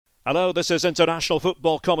Hello, this is international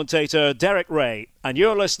football commentator Derek Ray, and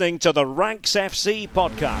you're listening to the Ranks FC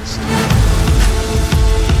podcast.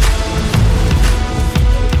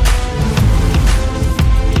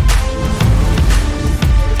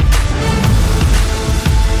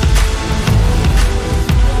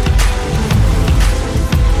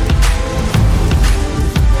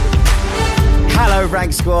 Hello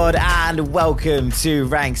Ranks Squad and welcome to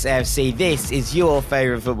Ranks FC. This is your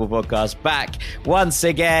favourite football podcast back once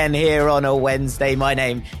again here on a Wednesday. My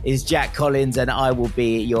name is Jack Collins and I will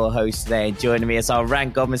be your host today. And joining me is our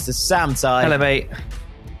rank god, Mr. Sam Ty. Hello, mate.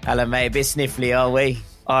 Hello, mate. A bit sniffly, are we?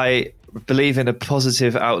 I believe in a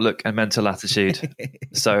positive outlook and mental attitude,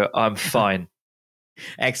 so I'm fine.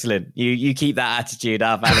 Excellent. You keep that attitude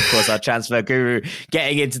up. And of course, our transfer guru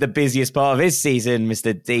getting into the busiest part of his season,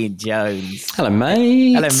 Mr. Dean Jones. Hello,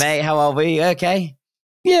 mate. Hello, mate. How are we? Okay?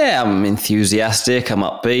 Yeah, I'm enthusiastic. I'm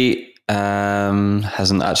upbeat.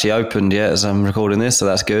 Hasn't actually opened yet as I'm recording this, so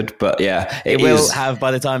that's good. But yeah, it will have by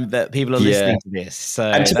the time that people are listening to this. So,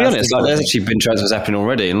 and to be honest, there's actually been transfers happening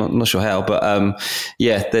already. I'm not sure how, but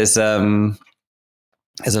yeah, there's a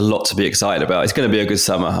lot to be excited about. It's going to be a good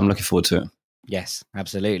summer. I'm looking forward to it. Yes,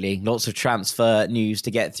 absolutely. Lots of transfer news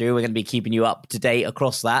to get through. We're going to be keeping you up to date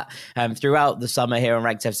across that throughout the summer here on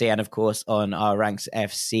Ranks FC and, of course, on our Ranks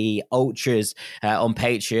FC Ultras on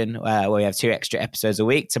Patreon, where we have 2 extra episodes a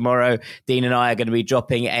week. Tomorrow, Dean and I are going to be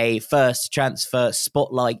dropping a first transfer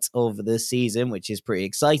spotlight of the season, which is pretty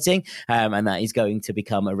exciting. And that is going to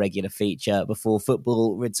become a regular feature before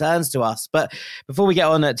football returns to us. But before we get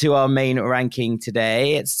on to our main ranking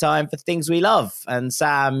today, it's time for things we love. And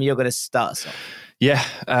Sam, you're going to start us off. Yeah,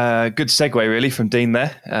 good segue really from Dean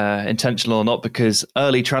there, intentional or not, because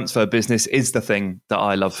early transfer business is the thing that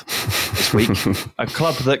I love this week. A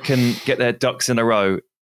club that can get their ducks in a row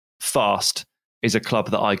fast is a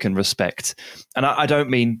club that I can respect. And I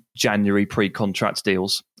don't mean January pre-contract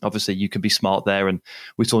deals. Obviously, you can be smart there. And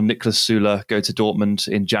we saw Niklas Süle go to Dortmund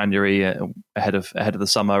in January ahead of the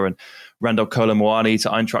summer, and Randal Kolo Muani to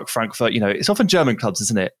Eintracht Frankfurt. You know, it's often German clubs,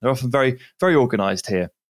 isn't it? They're often very, very organised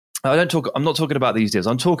here. I'm not talking about these deals.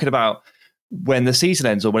 I'm talking about when the season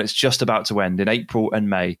ends or when it's just about to end in April and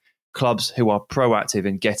May, clubs who are proactive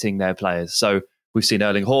in getting their players. So we've seen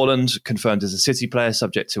Erling Haaland confirmed as a City player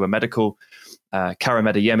subject to a medical, Karim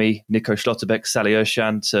Adeyemi, Nico Schlotterbeck, Sally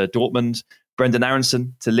Özcan to Dortmund, Brendan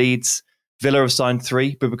Aronson to Leeds, Villa have signed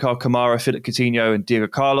 3, Boubacar Kamara, Philippe Coutinho and Diego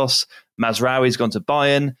Carlos, Mazraoui's gone to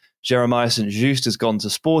Bayern, Jeremiah St. Just has gone to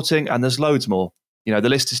Sporting, and there's loads more. You know, the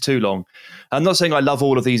list is too long. I'm not saying I love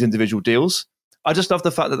all of these individual deals. I just love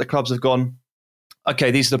the fact that the clubs have gone,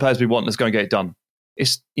 okay, these are the players we want, let's go and get it done.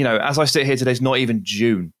 It's, you know, as I sit here today, it's not even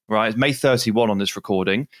June, right? It's May 31 on this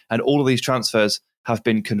recording, and all of these transfers have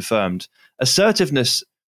been confirmed. Assertiveness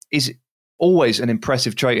is always an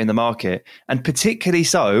impressive trait in the market, and particularly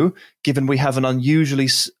so given we have an unusually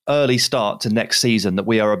early start to next season that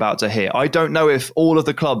we are about to hit. I don't know if all of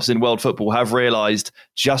the clubs in world football have realised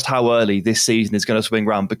just how early this season is going to swing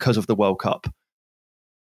round because of the World Cup.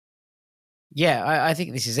 Yeah, I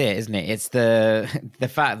think this is it, isn't it? It's the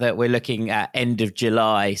fact that we're looking at end of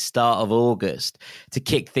July, start of August to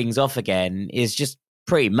kick things off again is just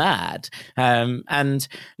pretty mad. And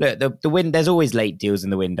look, there's always late deals in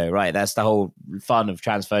the window, right? That's the whole fun of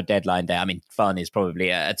transfer deadline day. I mean, fun is probably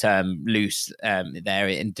a term loose there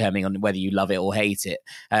in terming on whether you love it or hate it.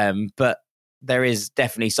 But there is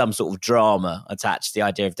definitely some sort of drama attached to the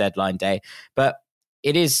idea of deadline day. But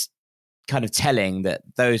it is kind of telling that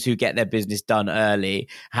those who get their business done early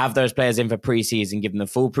have those players in for preseason, give them the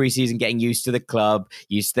full preseason, getting used to the club,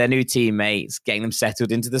 used to their new teammates, getting them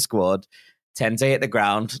settled into the squad, tend to hit the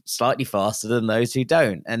ground slightly faster than those who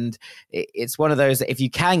don't. And it's one of those that if you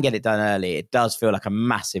can get it done early, it does feel like a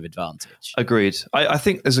massive advantage. Agreed. I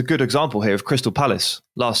think there's a good example here of Crystal Palace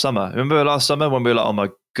last summer. Remember last summer when we were like, oh my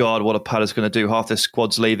God, what are Palace going to do? Half their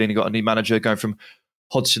squad's leaving. You got a new manager going from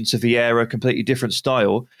Hodgson to Vieira, completely different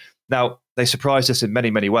style. Now, they surprised us in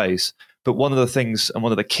many, many ways. But one of the things and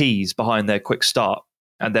one of the keys behind their quick start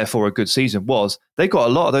and therefore a good season was they got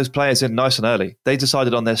a lot of those players in nice and early. They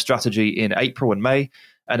decided on their strategy in April and May.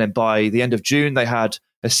 And then by the end of June, they had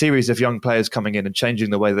a series of young players coming in and changing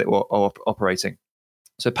the way they were operating.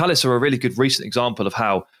 So Palace are a really good recent example of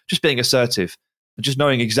how just being assertive and just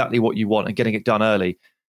knowing exactly what you want and getting it done early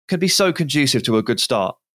can be so conducive to a good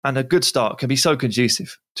start. And a good start can be so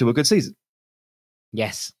conducive to a good season.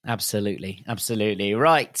 Yes, absolutely. Absolutely.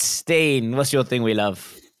 Right, Dean, what's your thing we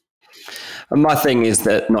love? My thing is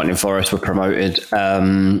that Nottingham Forest were promoted.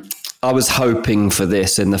 I was hoping for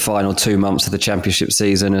this in the final 2 months of the championship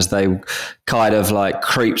season as they kind of like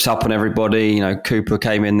creeps up on everybody. You know, Cooper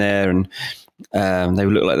came in there and They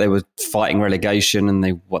looked like they were fighting relegation,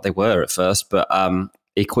 and what they were at first, but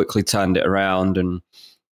he quickly turned it around.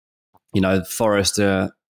 And Forest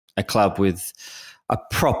are a club with a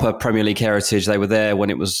proper Premier League heritage. They were there when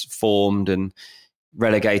it was formed and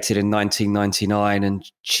relegated in 1999 and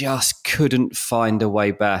just couldn't find a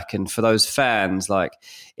way back. And for those fans, like,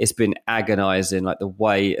 it's been agonising, like the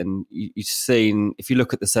wait. And you've seen, if you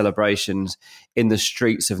look at the celebrations in the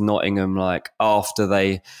streets of Nottingham, like after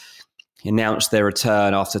they announced their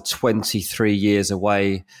return after 23 years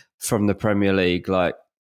away from the Premier League, like,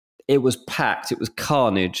 it was packed. It was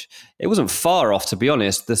carnage. It wasn't far off, to be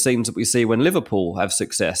honest, the scenes that we see when Liverpool have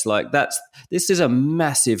success. Like, this is a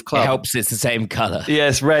massive club. It helps it's the same colour. Yeah,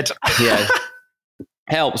 it's red. Yeah,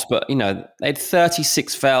 helps. But, they had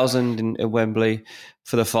 36,000 in Wembley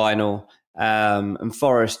for the final. And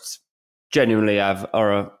Forest genuinely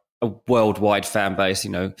are a worldwide fan base,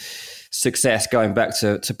 success going back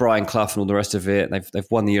to Brian Clough and all the rest of it. They've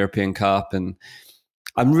won the European Cup, and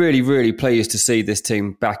I'm really, really pleased to see this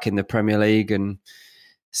team back in the Premier League, and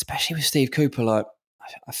especially with Steve Cooper. Like,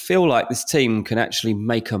 I feel like this team can actually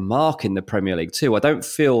make a mark in the Premier League too. I don't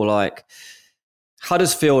feel like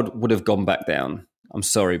Huddersfield would have gone back down. I'm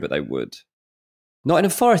sorry, but they would.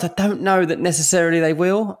 Nottingham Forest, I don't know that necessarily they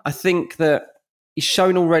will. I think that he's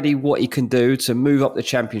shown already what he can do to move up the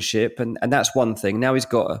Championship, and that's one thing. Now he's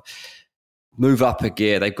got to move up a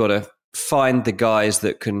gear. They've got to find the guys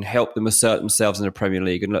that can help them assert themselves in the Premier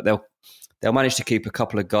League. And look, they'll manage to keep a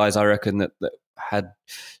couple of guys, I reckon, that had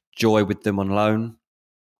joy with them on loan.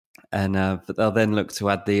 And but they'll then look to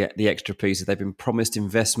add the extra pieces. They've been promised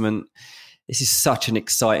investment. This is such an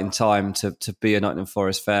exciting time to be a Nottingham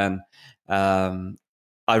Forest fan.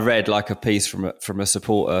 I read like a piece from a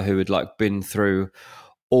supporter who had like been through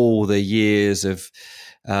all the years of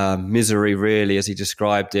misery, really, as he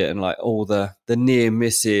described it, and like all the near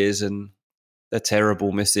misses and the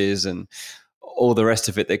terrible misses and all the rest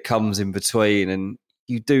of it that comes in between. And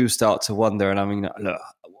you do start to wonder. And I mean, look,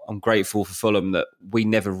 I'm grateful for Fulham that we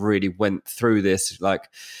never really went through this. Like,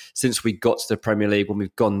 since we got to the Premier League, when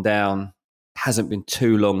we've gone down, hasn't been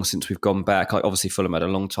too long since we've gone back. Like, obviously Fulham had a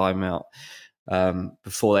long time out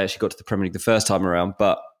before they actually got to the Premier League the first time around,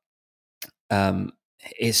 but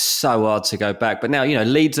it's so hard to go back. But now,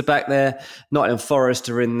 Leeds are back there. Nottingham Forest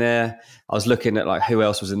are in there. I was looking at like who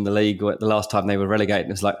else was in the league the last time they were relegated.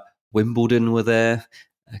 It's like Wimbledon were there.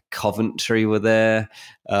 Coventry were there.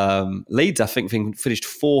 Leeds, I think, finished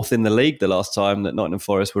fourth in the league the last time that Nottingham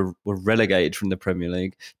Forest were relegated from the Premier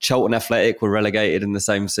League. Charlton Athletic were relegated in the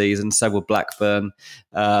same season. So were Blackburn.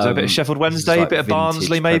 So a bit of Sheffield Wednesday, like a bit of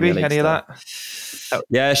Barnsley, maybe? Any of that?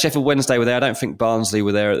 Yeah, Sheffield Wednesday were there. I don't think Barnsley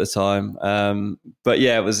were there at the time. But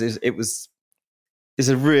yeah, it's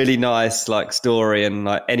a really nice like story, and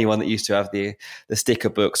like anyone that used to have the sticker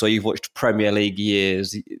books or you've watched Premier League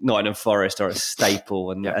years, Nottingham Forest are a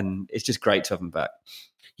staple, and it's just great to have them back.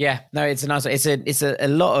 Yeah, no, it's a nice. It's a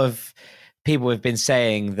lot of people have been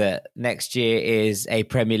saying that next year is a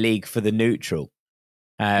Premier League for the neutral.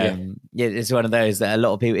 It's one of those that a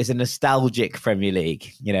lot of people. It's a nostalgic Premier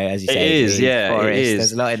League, as you say. It is, Forest. It is.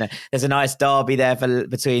 There's a lot in it. There's a nice derby there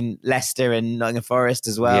between Leicester and Nottingham Forest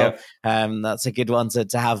as well. Yep. That's a good one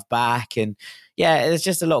to have back, and there's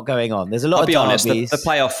just a lot going on. There's a lot. I'll be honest, the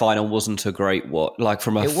playoff final wasn't a great watch. Like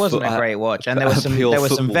it wasn't a great watch, and there were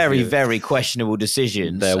some very very questionable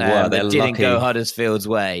decisions. That didn't go Huddersfield's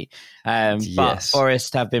way. But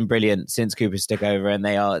Forest have been brilliant since Cooper's took over, and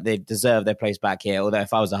they deserve their place back here. Although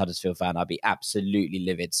if I was a Huddersfield fan, I'd be absolutely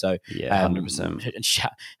livid. So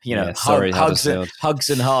 100%. Sorry, hugs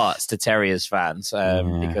and hearts to Terriers fans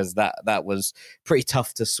because that was pretty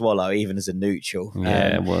tough to swallow, even as a neutral.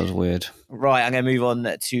 It was weird. Right, I'm going to move on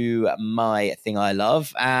to my thing I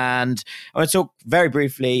love, and I want to talk very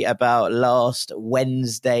briefly about last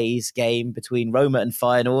Wednesday's game between Roma and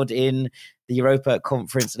Feyenoord in the Europa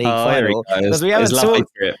Conference League final. Because we haven't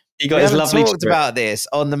talked about this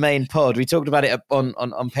on the main pod. We talked about it on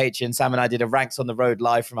Patreon. Sam and I did a Ranks on the Road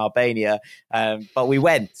live from Albania, but we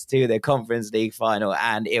went to the Conference League final,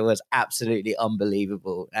 and it was absolutely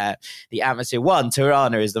unbelievable. The atmosphere. One,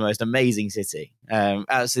 Tirana is the most amazing city.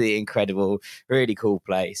 Absolutely incredible, really cool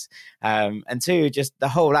place. And two, just the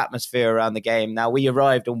whole atmosphere around the game. Now, we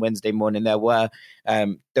arrived on Wednesday morning. There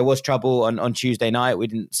was trouble on Tuesday night. We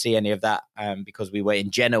didn't see any of that because we were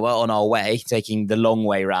in Genoa on our way, taking the long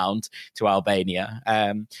way round. round to Albania.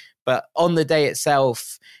 But on the day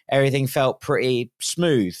itself, everything felt pretty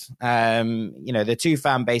smooth. The two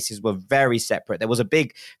fan bases were very separate. There was a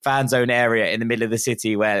big fan zone area in the middle of the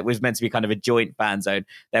city where it was meant to be kind of a joint fan zone.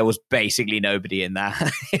 There was basically nobody in that.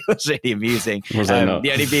 It was really amusing.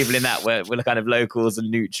 The only people in that were kind of locals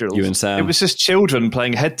and neutrals. You and Sam. It was just children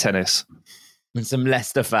playing head tennis. And some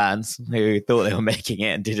Leicester fans who thought they were making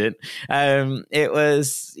it and didn't.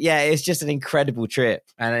 It's just an incredible trip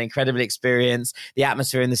and an incredible experience. The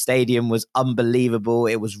atmosphere in the stadium was unbelievable.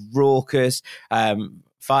 It was raucous.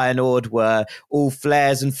 Feyenoord were all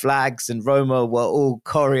flares and flags, and Roma were all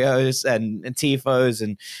choreos and tifos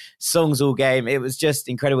and songs all game. It was just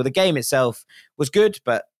incredible. The game itself was good,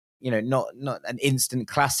 but not an instant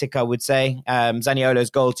classic, I would say.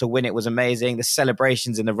 Zaniolo's goal to win it was amazing. The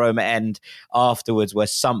celebrations in the Roma end afterwards were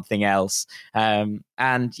something else.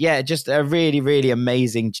 Just a really, really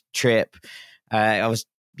amazing trip. I was,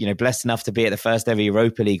 blessed enough to be at the first ever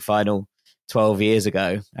Europa League final 12 years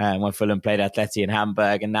ago when Fulham played Atleti in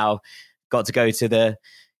Hamburg, and now got to go to the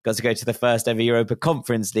first ever Europa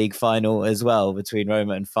Conference League final as well between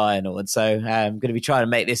Roma and Feyenoord. So I'm going to be trying to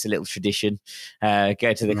make this a little tradition. Go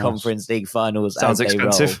to the Conference League finals. Sounds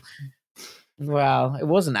expensive. Well, it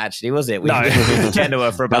wasn't actually, was it? We went to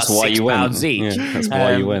Genoa for about £6 each. Yeah, that's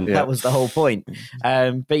why you went. That was the whole point.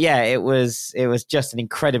 But yeah, it was just an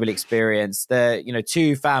incredible experience. The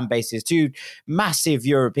two fan bases, two massive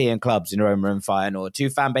European clubs in Roma and Feyenoord,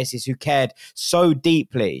 two fan bases who cared so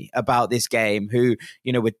deeply about this game, who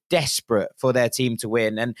were desperate for their team to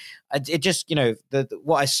win, and it just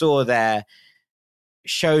what I saw there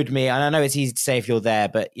showed me. And I know it's easy to say if you're there,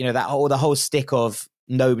 but the whole stick of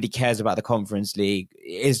nobody cares about the Conference League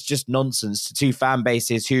is just nonsense to two fan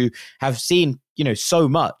bases who have seen, so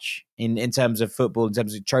much in terms of football, in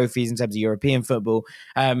terms of trophies, in terms of European football,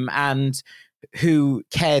 and who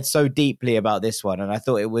cared so deeply about this one. And I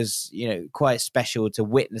thought it was, quite special to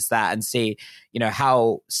witness that and see,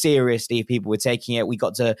 how seriously people were taking it. We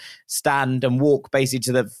got to stand and walk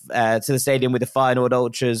basically to the stadium with the Feyenoord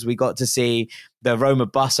ultras. We got to see the Roma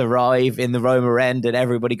bus arrive in the Roma end and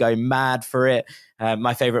everybody going mad for it.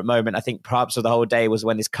 My favourite moment, I think, perhaps of the whole day was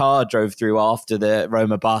when this car drove through after the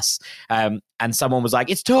Roma bus, and someone was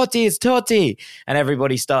like, "It's Totti, it's Totti," and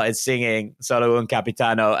everybody started singing "Solo un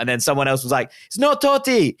Capitano," and then someone else was like, "It's not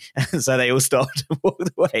Totti," and so they all stopped and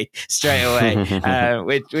walked away straight away,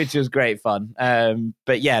 which was great fun.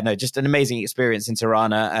 But yeah, no, just an amazing experience in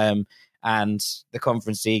Tirana, and the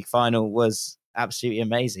Conference League final was absolutely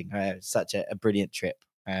amazing. Such a brilliant trip,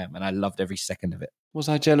 and I loved every second of it. Was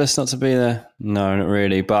I jealous not to be there? No, not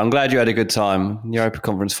really. But I'm glad you had a good time. The Europa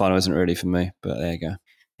Conference final isn't really for me, but there you go.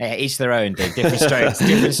 Yeah, each their own, dude. Different strokes.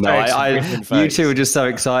 Different strokes. You two were just so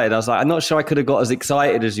excited. I was like, I'm not sure I could have got as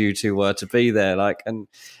excited as you two were to be there. And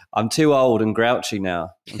I'm too old and grouchy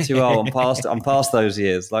now. I'm too old. I'm past those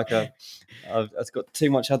years. I've got too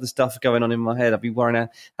much other stuff going on in my head. I'd be worrying.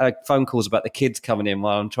 I had phone calls about the kids coming in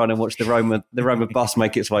while I'm trying to watch the Roma bus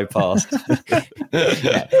make its way past.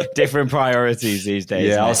 Different priorities these days.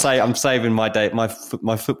 Yeah, I'm saving my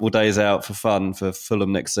football days out for fun for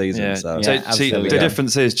Fulham next season. Yeah. So the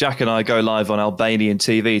difference is Jack and I go live on Albanian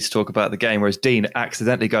TV to talk about the game, whereas Dean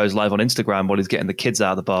accidentally goes live on Instagram while he's getting the kids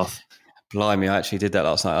out of the bath. Blimey, I actually did that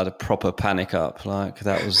last night. I had a proper panic up.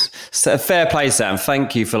 That was a fair play, Sam.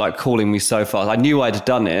 Thank you for calling me so fast. I knew I'd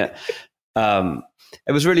done it.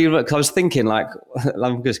 It was really, I was thinking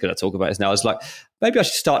I'm just going to talk about this now. I was like, maybe I'll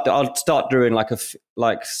start doing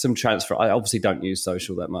some transfer. I obviously don't use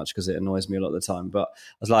social that much because it annoys me a lot of the time. But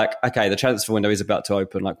I was like, okay, the transfer window is about to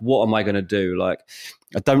open. What am I going to do? I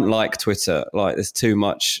don't like Twitter. There's too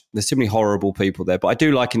many horrible people there. But I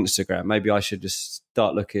do like Instagram. Maybe I should just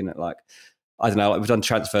start looking at I don't know, we've done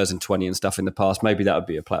transfers in 20 and stuff in the past. Maybe that would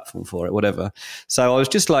be a platform for it, whatever. So I was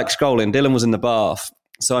just scrolling. Dylan was in the bath.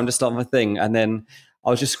 So I'm just on my thing. And then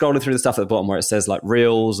I was just scrolling through the stuff at the bottom where it says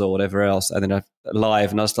reels or whatever else. And then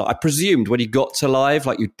live. And I presumed when you got to live,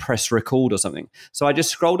 you'd press record or something. So I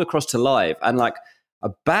just scrolled across to live and a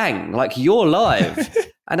bang, you're live.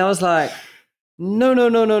 And I was like, no. And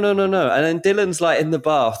then Dylan's in the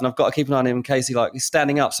bath and I've got to keep an eye on him in case he's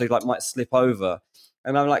standing up. So he might slip over.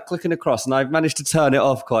 And I'm clicking across and I've managed to turn it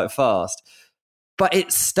off quite fast. But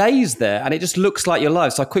it stays there and it just looks like you're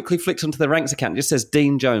live. So I quickly flicked onto the Ranks account. It just says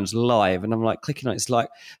Dean Jones live. And I'm clicking on it. It's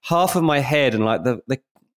half of my head and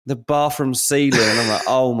the bathroom ceiling. And I'm like,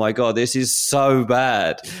 oh my God, this is so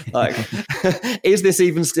bad. Is this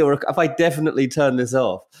even still, have I definitely turned this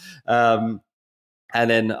off? And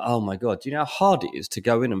then, oh my God, do you know how hard it is to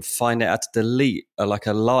go in and find out how to delete a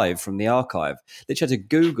live from the archive? Literally had to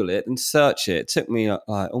Google it and search it. It took me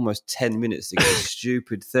almost 10 minutes to get this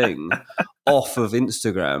stupid thing off of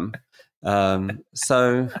Instagram.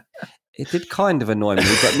 So it did kind of annoy me,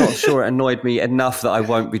 but not sure it annoyed me enough that I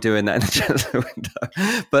won't be doing that in the transfer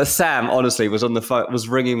window. But Sam, honestly, was on the phone, was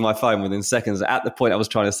ringing my phone within seconds at the point I was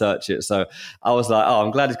trying to search it. So I was like, oh,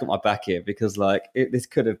 I'm glad he's got my back here, because this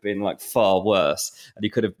could have been far worse.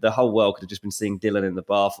 And the whole world could have just been seeing Dylan in the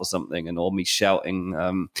bath or something, or me shouting,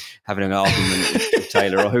 having an argument with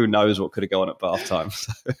Taylor, or who knows what could have gone on at bath time.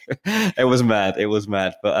 So it was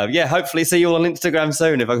mad. But hopefully see you all on Instagram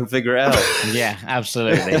soon if I can figure it out. Yeah,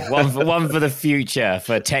 absolutely. One for the future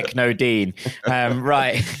for Techno Dean.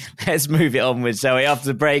 Right, let's move it onwards. So after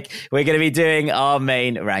the break, we're going to be doing our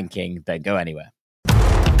main ranking. Don't go anywhere.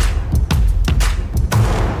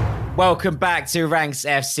 Welcome back to Ranks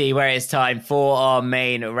FC, where it's time for our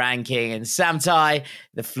main ranking. And Sam Tighe,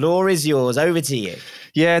 the floor is yours. Over to you.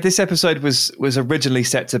 Yeah, this episode was originally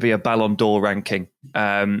set to be a Ballon d'Or ranking.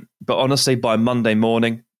 But honestly, by Monday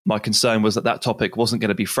morning, my concern was that topic wasn't going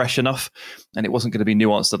to be fresh enough and it wasn't going to be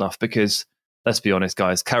nuanced enough, because, let's be honest,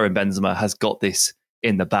 guys, Karim Benzema has got this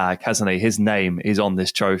in the bag, hasn't he? His name is on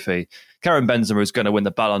this trophy. Karim Benzema is going to win the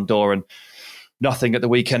Ballon d'Or, and nothing at the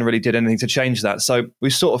weekend really did anything to change that. So we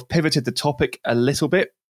sort of pivoted the topic a little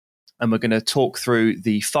bit, and we're going to talk through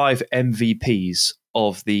the 5 MVPs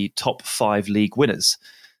of the top 5 league winners.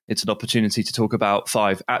 It's an opportunity to talk about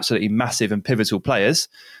 5 absolutely massive and pivotal players,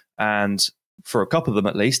 and for a couple of them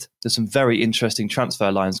at least, there's some very interesting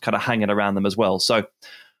transfer lines kind of hanging around them as well. So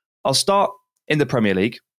I'll start in the Premier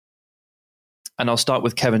League, and I'll start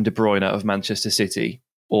with Kevin De Bruyne of Manchester City,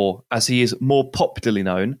 or as he is more popularly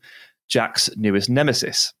known, Jack's newest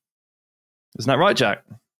nemesis. Isn't that right, Jack?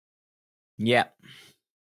 Yeah.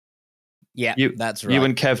 Yeah, that's right. You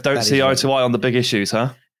and Kev don't see eye to eye on the big issues,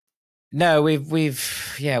 huh? No, we've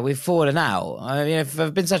fallen out. I mean,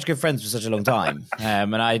 I've been such good friends for such a long time,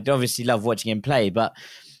 and I obviously love watching him play. But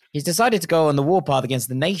he's decided to go on the warpath against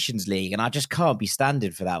the Nations League, and I just can't be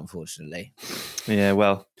standing for that, unfortunately. Yeah,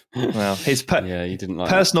 well, his you didn't like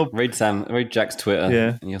personal that. Read Jack's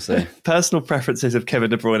Twitter, and you'll see. Personal preferences of Kevin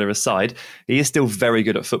De Bruyne aside, he is still very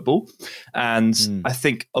good at football, and I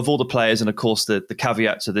think of all the players, and of course the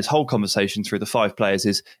caveat to this whole conversation through the 5 players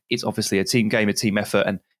is it's obviously a team game, a team effort,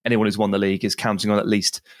 and anyone who's won the league is counting on at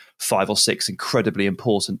least 5 or 6 incredibly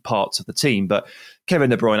important parts of the team. But Kevin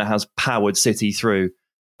De Bruyne has powered City through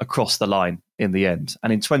across the line in the end.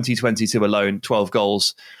 And in 2022 alone, 12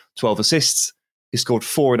 goals, 12 assists. He scored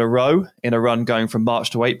 4 in a row in a run going from March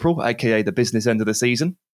to April, aka the business end of the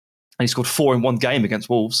season. And he scored 4 in one game against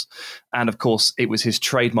Wolves. And of course, it was his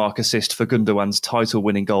trademark assist for Gundogan's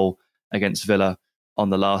title-winning goal against Villa on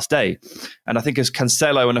the last day. And I think as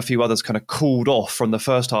Cancelo and a few others kind of cooled off from the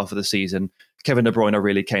first half of the season, Kevin De Bruyne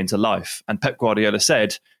really came to life. And Pep Guardiola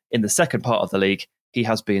said in the second part of the league, he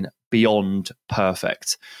has been beyond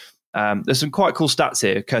perfect. There's some quite cool stats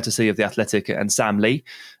here, courtesy of The Athletic and Sam Lee.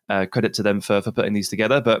 Credit to them for putting these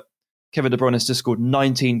together. But Kevin De Bruyne has just scored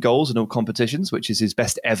 19 goals in all competitions, which is his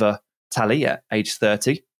best ever tally at age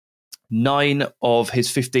 30. 9 of his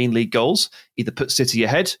 15 league goals either put City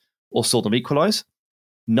ahead or saw them equalise.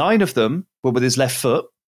 9 of them were with his left foot,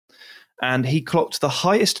 and he clocked the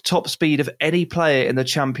highest top speed of any player in the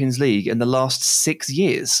Champions League in the last 6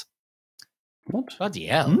 years. What? Bloody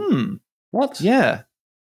hell. What? Yeah.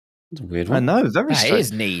 That's a weird one. I know, very strange. That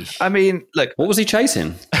is niche. I mean, look. What was he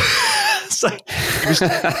chasing? So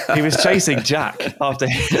he was chasing Jack after.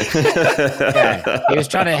 Yeah, he was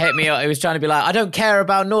trying to hit me up. He was trying to be like, I don't care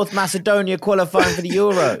about North Macedonia qualifying for the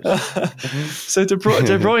Euros. So De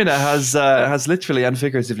Bruyne has literally and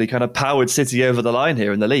figuratively kind of powered City over the line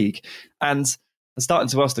here in the league, and I'm starting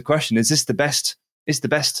to ask the question: is this the best? Is the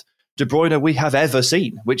best De Bruyne we have ever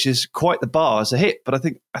seen? Which is quite the bar as a hit, but I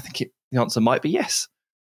think the answer might be yes.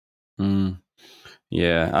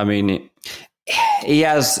 Yeah, I mean. He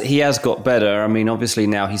has got better. I mean, obviously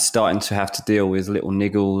now he's starting to have to deal with little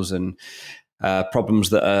niggles and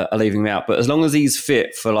problems that are leaving him out. But as long as he's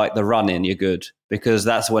fit for like the run-in, you're good, because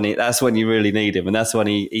that's when you really need him, and that's when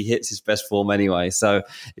he hits his best form anyway. So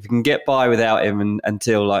if you can get by without him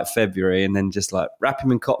until like February, and then just like wrap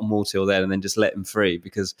him in cotton wool till then, and then just let him free,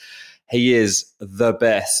 because he is the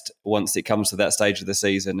best once it comes to that stage of the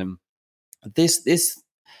season. And this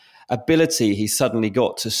ability he's suddenly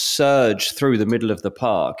got to surge through the middle of the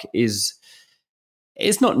park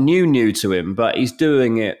it's not new to him, but he's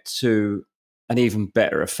doing it to an even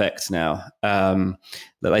better effect now. That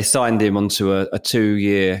they signed him onto a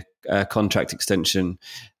 2-year contract extension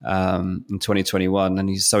in 2021, and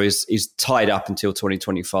he's tied up until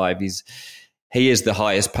 2025. He is the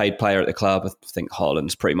highest paid player at the club. I think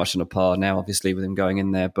Haaland's pretty much on a par now, obviously, with him going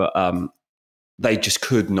in there. But they just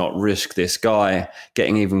could not risk this guy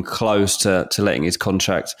getting even close to letting his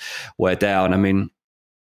contract wear down. I mean,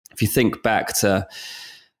 if you think back to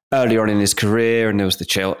earlier on in his career, and there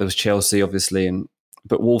was Chelsea, obviously,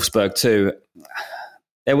 but Wolfsburg too,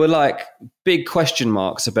 there were like big question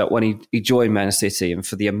marks about when he joined Man City and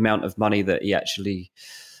for the amount of money that he actually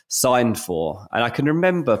signed for. And I can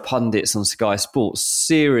remember pundits on Sky Sports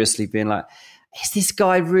seriously being like, is this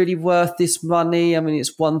guy really worth this money? I mean,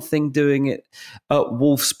 it's one thing doing it at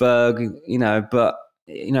Wolfsburg, but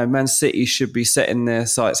Man City should be setting their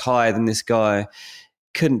sights higher than this guy.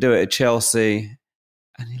 Couldn't do it at Chelsea.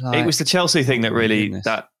 And it was the Chelsea thing that really,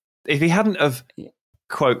 that if he hadn't have,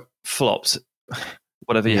 quote, flopped,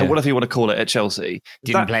 whatever you want to call it, at Chelsea,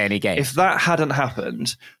 didn't play any games. If that hadn't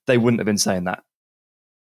happened, they wouldn't have been saying that.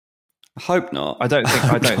 I hope not. I don't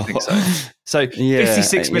think so. So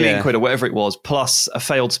 56 million quid or whatever it was, plus a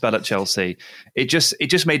failed spell at Chelsea, it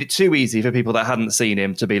just made it too easy for people that hadn't seen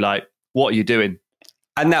him to be like, what are you doing?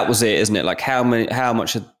 And that was it, isn't it? Like how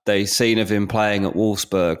much had they seen of him playing at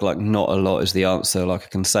Wolfsburg? Like not a lot is the answer. Like I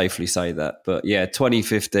can safely say that. But yeah,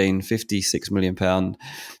 2015, £56 million.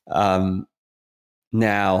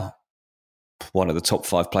 Now one of the top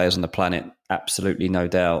 5 players on the planet, absolutely no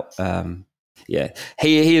doubt.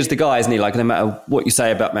 He is the guy, isn't he? Like no matter what you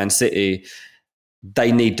say about Man City,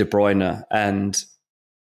 they need De Bruyne, and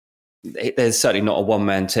there's certainly not a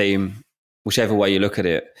one-man team, whichever way you look at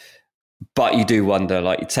it. But you do wonder,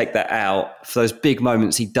 like you take that out, for those big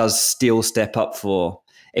moments he does still step up for.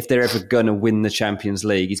 If they're ever going to win the Champions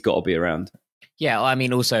League, he's got to be around. Yeah, I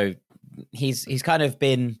mean, also he's kind of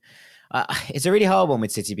been. It's a really hard one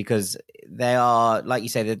with City because they are, like you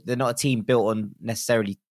say, they're not a team built on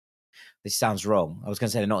necessarily. This sounds wrong. I was going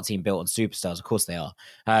to say they're not a team built on superstars. Of course they are,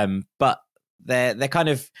 but they're kind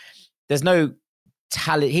of. There's no.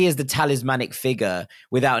 He is the talismanic figure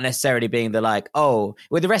without necessarily being the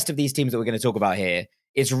with the rest of these teams that we're going to talk about here,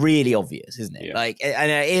 it's really obvious, isn't it? Yeah. And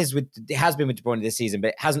it has been with De Bruyne this season,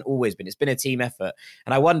 but it hasn't always been. It's been a team effort.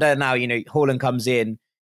 And I wonder now, Haaland comes in,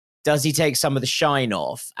 does he take some of the shine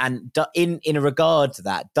off? And in a regard to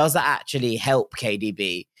that, does that actually help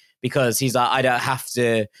KDB? Because he's like, I don't have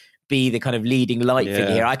to be the kind of leading light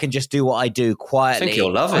figure here. I can just do what I do quietly. I think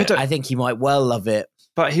he'll love it. I think he might well love it.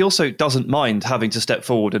 But he also doesn't mind having to step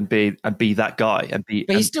forward and be that guy and be.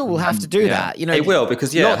 But he still will have to do that. He will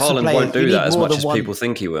because Haaland won't do that as much as people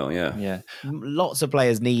think he will. Yeah. Lots of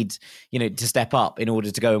players need to step up in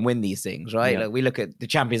order to go and win these things, right? Yeah. Like we look at the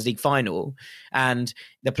Champions League final, and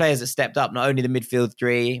the players that stepped up, not only the midfield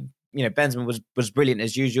three. Benzema was brilliant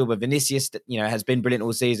as usual, but Vinicius, has been brilliant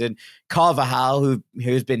all season. Carvajal,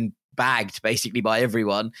 who's been bagged basically by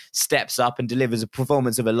everyone, steps up and delivers a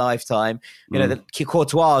performance of a lifetime.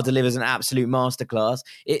 Courtois delivers an absolute masterclass.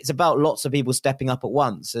 It's about lots of people stepping up at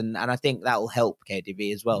once, and I think that will help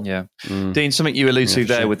KDB as well. Yeah, Dean, something you allude to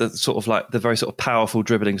there with the sort of like the very sort of powerful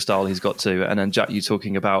dribbling style he's got to, and then Jack, you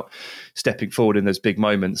talking about stepping forward in those big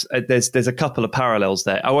moments. There's a couple of parallels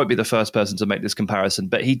there. I won't be the first person to make this comparison,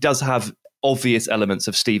 but he does have obvious elements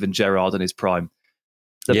of Steven Gerrard in his prime.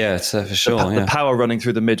 For sure. The power running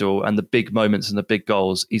through the middle and the big moments and the big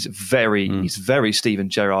goals. He's very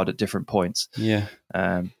Steven Gerrard at different points. Yeah.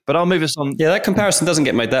 But I'll move us on. Yeah, that comparison doesn't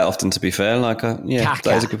get made that often, to be fair. That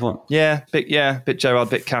is a good point. Bit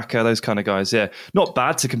Gerrard, bit Kaka, those kind of guys. Yeah, not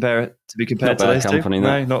bad to be compared to those two.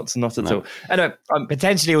 No, not at all. Anyway,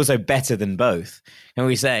 potentially also better than both. Can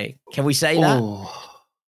we say that?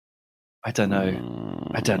 I don't know,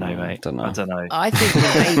 mate. I don't know. I think we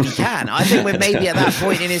maybe can. I think we're maybe at that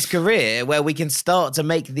point in his career where we can start to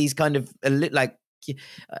make these kind of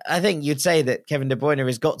I think you'd say that Kevin De Bruyne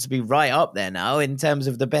has got to be right up there now in terms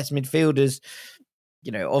of the best midfielders,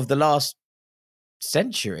 of the last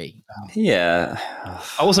century. Yeah.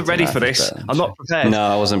 I wasn't ready for this. I'm not prepared. No,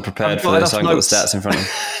 I wasn't prepared for this. I haven't got the stats in front of me.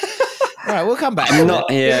 All right, we'll come back. We'll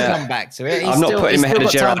come back to it. I'm not putting him ahead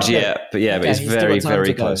of Gerrard yet, but he's very,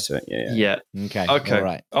 very close to it. Yeah. Okay. All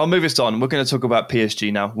right. I'll move us on. We're going to talk about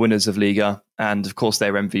PSG now, winners of Liga, and of course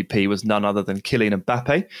their MVP was none other than Kylian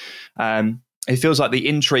Mbappe. It feels like the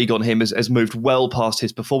intrigue on him has moved well past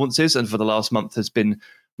his performances, and for the last month has been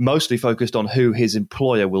mostly focused on who his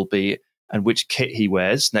employer will be and which kit he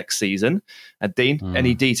wears next season. And Dean,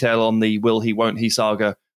 any detail on the will he, won't he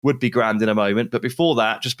saga would be grand in a moment. But before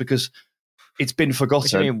that, just because it's been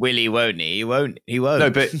forgotten. What do you mean, will he, won't he? He won't. He won't.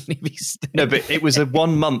 No, but it was a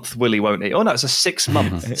 1 month will he, won't he? Oh no, it's a 6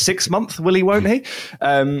 month. 6 month will he, won't he?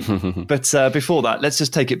 But before that, let's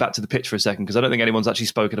just take it back to the pitch for a second, because I don't think anyone's actually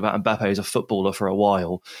spoken about Mbappe as a footballer for a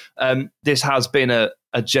while. This has been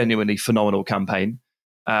a genuinely phenomenal campaign.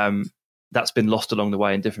 That's been lost along the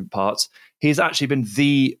way in different parts. He's actually been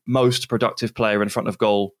the most productive player in front of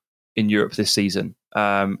goal in Europe this season.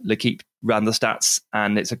 L'Équipe ran the stats,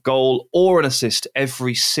 and it's a goal or an assist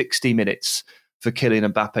every 60 minutes for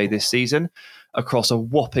Kylian Mbappe this season across a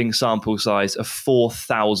whopping sample size of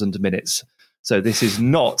 4,000 minutes. So this is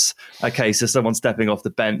not a case of someone stepping off the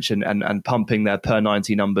bench and pumping their per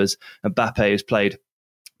 90 numbers. Mbappe has played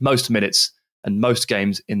most minutes and most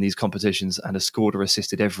games in these competitions and has scored or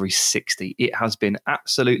assisted every 60. It has been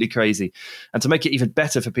absolutely crazy. And to make it even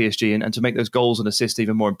better for PSG and to make those goals and assists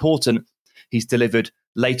even more important, he's delivered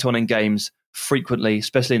late on in games frequently,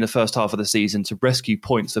 especially in the first half of the season, to rescue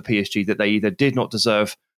points for PSG that they either did not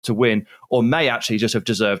deserve to win or may actually just have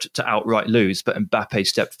deserved to outright lose. But Mbappe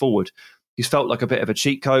stepped forward. He's felt like a bit of a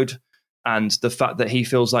cheat code. And the fact that he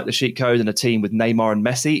feels like the cheat code in a team with Neymar and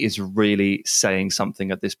Messi is really saying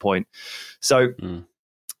something at this point. So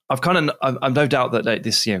I've no doubt that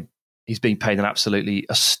this, he's being paid an absolutely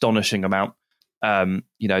astonishing amount,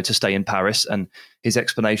 to stay in Paris. And his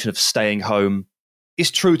explanation of staying home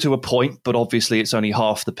is true to a point, but obviously it's only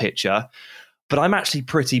half the picture. But I'm actually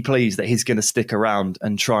pretty pleased that he's going to stick around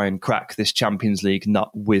and try and crack this Champions League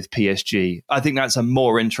nut with PSG. I think that's a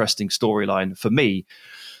more interesting storyline for me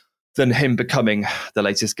than him becoming the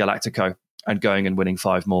latest Galactico and going and winning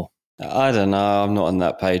 5 more. I don't know. I'm not on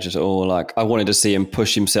that page at all. Like, I wanted to see him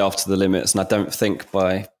push himself to the limits, and I don't think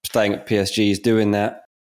by staying at PSG he's doing that.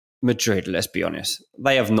 Madrid, let's be honest,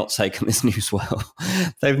 they have not taken this news well.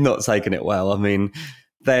 They've not taken it well. I mean,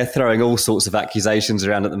 they're throwing all sorts of accusations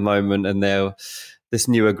around at the moment, and this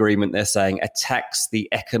new agreement, they're saying, attacks the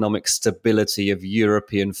economic stability of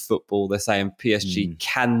European football. They're saying PSG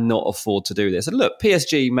cannot afford to do this. And look,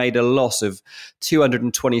 PSG made a loss of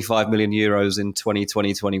 225 million euros in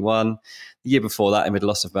 2020-21. The year before that, they made a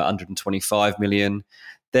loss of about 125 million.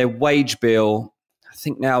 Their wage bill, I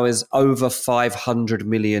think now, is over 500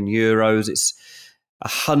 million euros. It's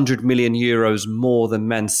 100 million euros more than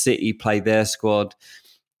Man City play their squad.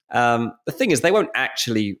 The thing is, they won't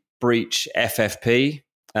actually breach FFP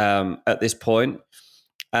at this point.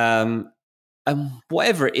 And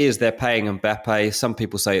whatever it is they're paying Mbappe, some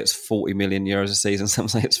people say it's 40 million euros a season, some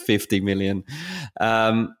say it's 50 million.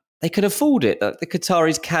 They can afford it. The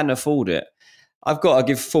Qataris can afford it. I've got to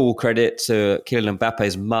give full credit to Kylian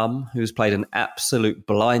Mbappe's mum, who's played an absolute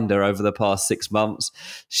blinder over the past 6 months.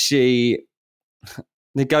 She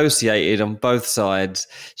negotiated on both sides.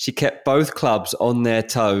 She kept both clubs on their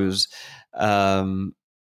toes.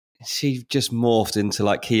 She just morphed into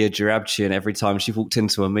like Kia Jarabchian every time she walked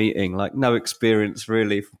into a meeting. Like, no experience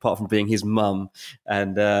really, apart from being his mum,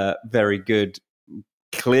 and very good,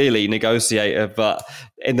 clearly negotiator. But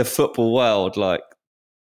in the football world, like,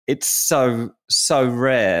 it's so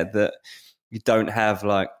rare that you don't have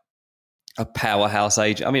like a powerhouse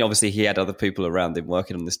agent. I mean, obviously he had other people around him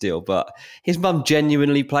working on this deal, but his mum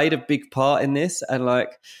genuinely played a big part in this, and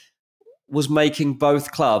like was making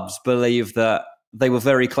both clubs believe that they were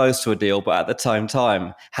very close to a deal, but at the same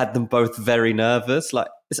time had them both very nervous. Like,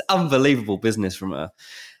 it's unbelievable business from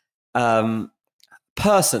her.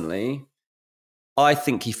 Personally, I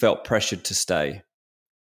think he felt pressured to stay.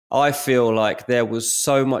 I feel like there was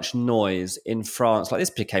so much noise in France. Like, this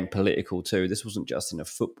became political too. This wasn't just in a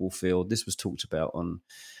football field. This was talked about on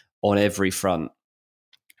every front.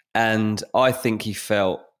 And I think he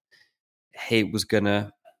felt he was going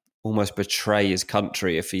to almost betray his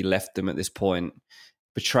country if he left them at this point,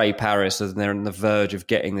 betray Paris, as they're on the verge of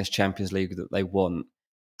getting this Champions League that they want,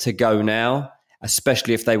 to go now,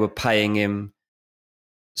 especially if they were paying him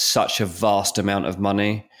such a vast amount of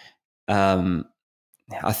money.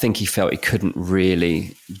 I think he felt he couldn't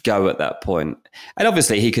really go at that point. And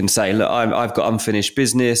obviously he can say, look, I've got unfinished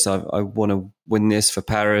business. I want to win this for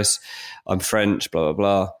Paris. I'm French, blah, blah,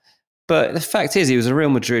 blah. But the fact is, he was a Real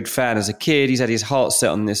Madrid fan as a kid. He's had his heart set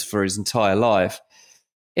on this for his entire life.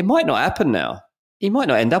 It might not happen now. He might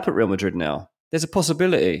not end up at Real Madrid now. There's a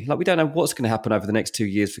possibility. Like, we don't know what's going to happen over the next 2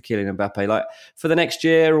 years for Kylian Mbappe. Like, for the next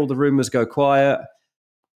year, all the rumours go quiet.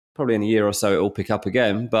 Probably in a year or so, it'll pick up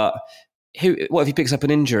again. But what if he picks up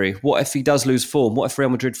an injury? What if he does lose form? What if Real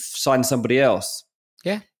Madrid signs somebody else?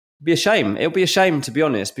 Yeah. It'd be a shame. It'll be a shame, to be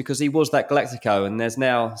honest, because he was that Galactico, and there's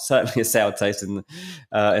now certainly a sour taste in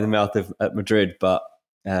the mouth at Madrid. But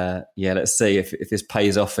let's see if this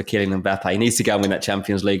pays off for Kylian Mbappe. He needs to go and win that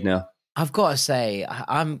Champions League now. I've got to say,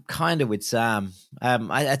 I'm kind of with Sam.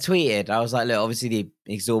 I tweeted, I was like, look, obviously the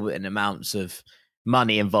exorbitant amounts of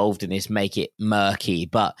money involved in this make it murky,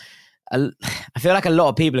 but I feel like a lot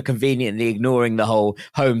of people are conveniently ignoring the whole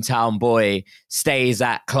hometown boy stays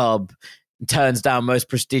at club, turns down most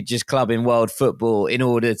prestigious club in world football in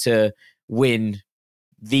order to win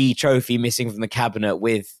the trophy missing from the cabinet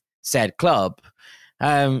with said club.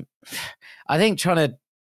 I think trying to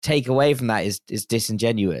take away from that is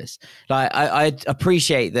disingenuous. Like I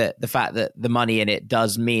appreciate that the fact that the money in it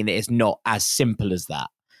does mean that it's not as simple as that.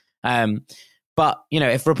 But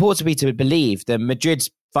if reports are to be believed, then Madrid's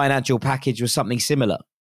financial package was something similar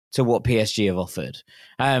to what PSG have offered.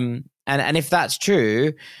 And if that's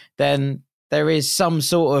true, then there is some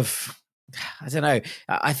sort of, I don't know.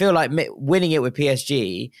 I feel like winning it with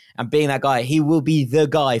PSG and being that guy, he will be the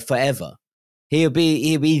guy forever. He'll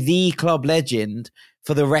be the club legend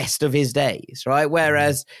for the rest of his days, right?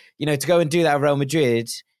 Whereas, to go and do that at Real Madrid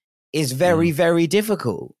is very, very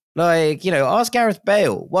difficult. Like, ask Gareth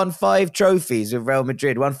Bale, won 5 trophies with Real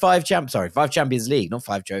Madrid, won 5 Champions League, not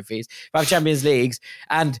 5 trophies, 5 Champions Leagues,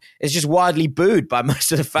 and it's just widely booed by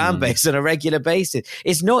most of the fan base on a regular basis.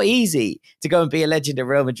 It's not easy to go and be a legend at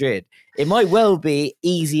Real Madrid. It might well be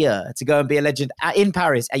easier to go and be a legend in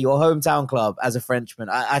Paris at your hometown club as a Frenchman.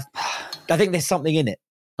 I think there's something in it.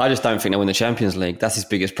 I just don't think they'll win the Champions League. That's his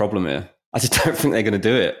biggest problem here. I just don't think they're going to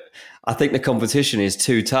do it. I think the competition is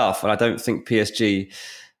too tough, and I don't think PSG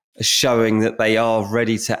are showing that they are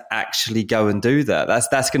ready to actually go and do that.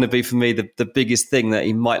 That's going to be, for me, the biggest thing that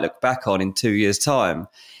he might look back on in 2 years' time,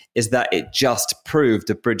 is that it just proved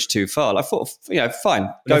a bridge too far. I thought,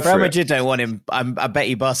 fine, go if for it. Real Madrid don't want him, I bet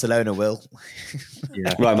you Barcelona will.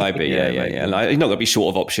 Yeah, right, maybe, yeah. Like, he's not going to be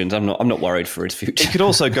short of options. I'm not worried for his future. He could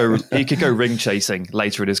also go ring chasing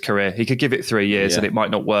later in his career. He could give it 3 years and it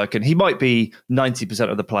might not work, and he might be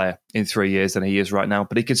 90% of the player in 3 years than he is right now.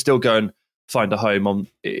 But he could still go and find a home on,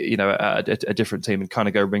 a different team and kind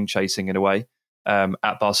of go ring chasing in a way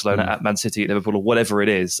at Barcelona, at Man City, at Liverpool, or whatever it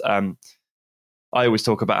is. I always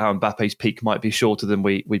talk about how Mbappe's peak might be shorter than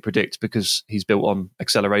we predict because he's built on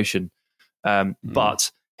acceleration.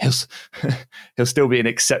 But he'll still be an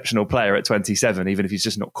exceptional player at 27, even if he's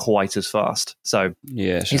just not quite as fast. So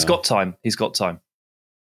he's got time. He's got time.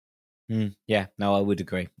 Yeah, no, I would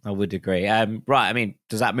agree. Right, I mean,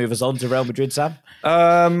 does that move us on to Real Madrid, Sam?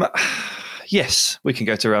 Yes, we can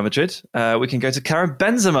go to Real Madrid. We can go to Karim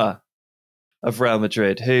Benzema of Real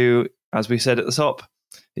Madrid, who, as we said at the top,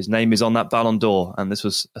 his name is on that Ballon d'Or, and this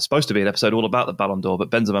was supposed to be an episode all about the Ballon d'Or, but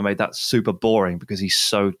Benzema made that super boring because he's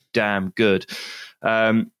so damn good.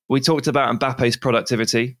 We talked about Mbappe's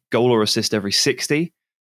productivity, goal or assist every 60.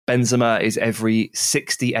 Benzema is every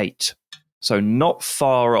 68, so not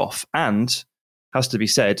far off, and, has to be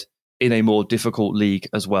said, in a more difficult league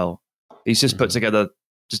as well. He's just put together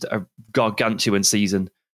just a gargantuan season,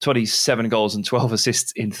 27 goals and 12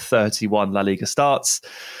 assists in 31 La Liga starts.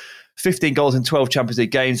 15 goals in 12 Champions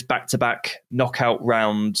League games, back-to-back knockout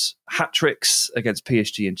round hat-tricks against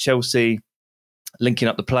PSG and Chelsea, linking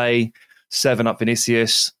up the play, 7 up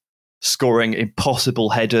Vinicius, scoring impossible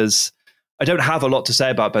headers. I don't have a lot to say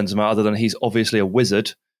about Benzema other than he's obviously a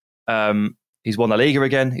wizard. He's won La Liga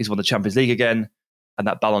again, he's won the Champions League again, and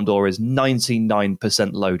that Ballon d'Or is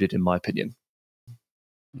 99% loaded, in my opinion.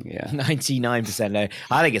 Yeah, 99% loaded.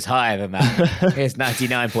 I think it's higher than that. It's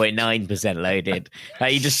 99.9% loaded.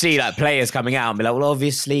 Like, you just see like players coming out and be like, well,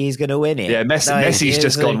 obviously he's going to win it. Yeah, Messi's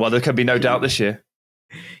just gone. Well, there can be no doubt this year.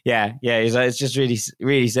 Yeah. It's just really,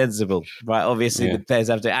 really sensible, right? Obviously, the players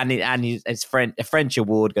have to, and it's a French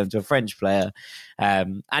award going to a French player,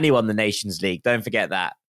 and he won the Nations League. Don't forget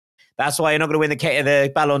that. That's why you're not going to win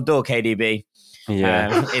the Ballon d'Or, KDB.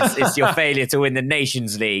 Yeah, it's your failure to win the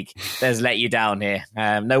Nations League that's let you down here.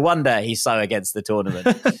 No wonder he's so against the tournament.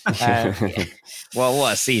 Well,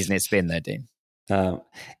 what a season it's been, though, Dean.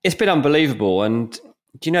 It's been unbelievable. And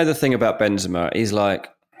do you know the thing about Benzema?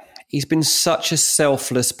 He's been such a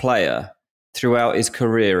selfless player throughout his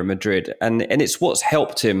career in Madrid, and it's what's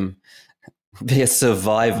helped him be a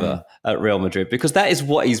survivor at Real Madrid, because that is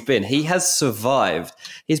what he's been. He has survived.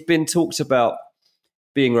 He's been talked about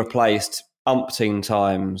being replaced umpteen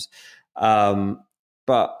times,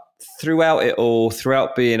 but throughout it all,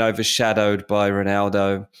 throughout being overshadowed by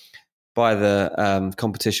Ronaldo, by the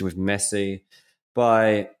competition with Messi,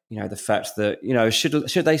 by the fact that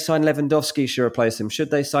should they sign Lewandowski to replace him, should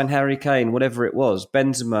they sign Harry Kane, whatever it was,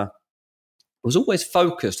 Benzema was always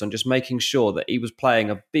focused on just making sure that he was playing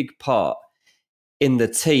a big part in the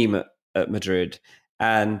team at Madrid,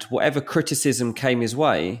 and whatever criticism came his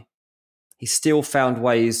way, he still found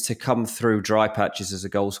ways to come through dry patches as a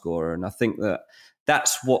goal scorer. And I think that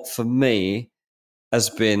that's what for me has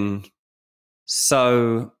been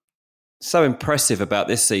so impressive about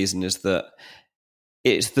this season, is that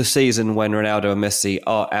it's the season when Ronaldo and Messi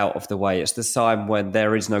are out of the way. It's the time when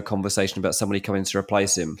there is no conversation about somebody coming to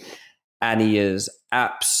replace him. And he has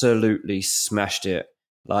absolutely smashed it.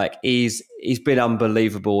 Like, he's been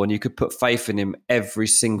unbelievable, and you could put faith in him every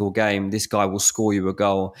single game. This guy will score you a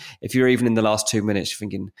goal. If you're even in the last 2 minutes, you're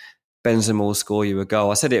thinking Benzema will score you a goal.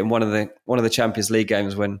 I said it in one of the Champions League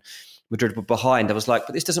games when Madrid were behind. I was like,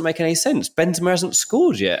 but this doesn't make any sense. Benzema hasn't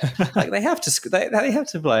scored yet. Like, they have to they have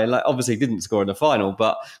to play. Like, obviously, he didn't score in the final,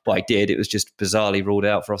 but he did. It was just bizarrely ruled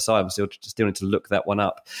out for offside. I still need to look that one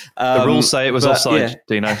up. The rules say it was offside. Yeah.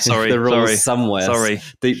 Dino, sorry, the rules sorry. Somewhere,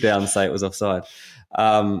 deep down, say it was offside.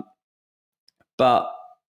 But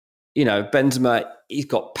Benzema, he's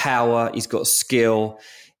got power, he's got skill.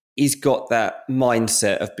 He's got that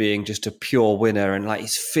mindset of being just a pure winner, and like,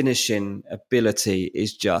 his finishing ability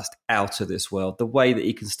is just out of this world. The way that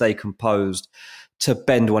he can stay composed, to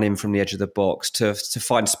bend one in from the edge of the box, to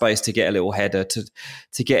find space to get a little header,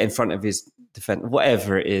 to get in front of his defender,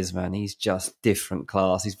 whatever it is, man, he's just different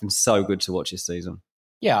class. He's been so good to watch this season.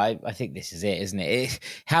 Yeah, I think this is it, isn't it?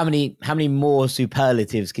 How many more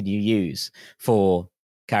superlatives can you use for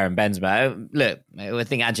Karim Benzema? Look, I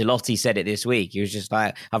think Ancelotti said it this week. He was just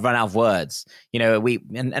like, I've run out of words.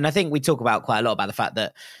 And I think we talk about quite a lot about the fact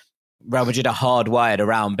that Real Madrid are hardwired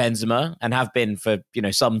around Benzema and have been for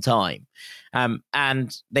some time.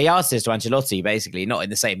 And they asked this to Ancelotti, basically, not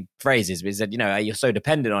in the same phrases, but he said, you're so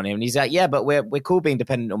dependent on him. And he's like, yeah, but we're cool being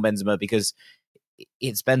dependent on Benzema because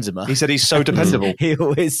it's Benzema. He said he's so dependable. He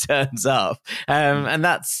always turns up. And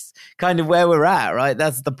that's kind of where we're at, right?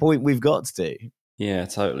 That's the point we've got to. Yeah,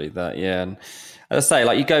 totally that. Yeah. And as I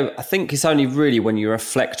say, I think it's only really when you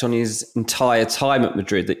reflect on his entire time at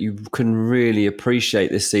Madrid that you can really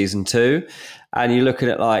appreciate this season too. And you look at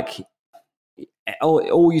it like,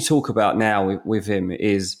 all you talk about now with him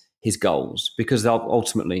is his goals, because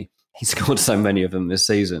ultimately he scored so many of them this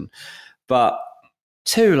season. But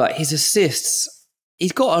two, like, his assists,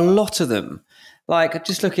 he's got a lot of them. Like,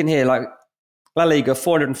 just looking here, like, La Liga,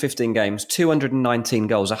 415 games, 219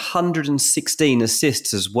 goals, 116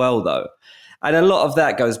 assists as well, though. And a lot of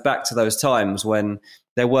that goes back to those times when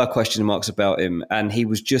there were question marks about him, and he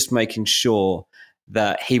was just making sure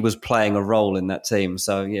that he was playing a role in that team.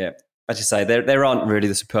 So, yeah, as you say, there aren't really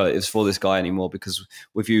the superlatives for this guy anymore because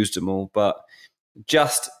we've used them all. But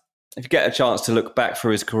just, if you get a chance to look back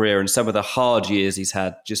through his career and some of the hard years he's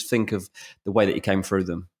had, just think of the way that he came through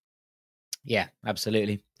them. Yeah,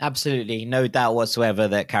 absolutely. Absolutely. No doubt whatsoever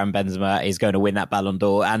that Karim Benzema is going to win that Ballon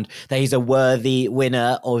d'Or and that he's a worthy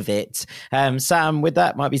winner of it. Sam, with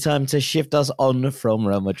that, might be time to shift us on from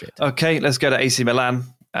Real Madrid. Okay, let's go to AC Milan,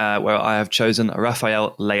 where I have chosen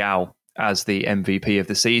Rafael Leao as the MVP of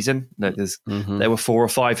the season. There were 4 or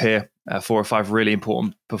 5 here, 4 or 5 really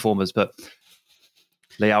important performers, but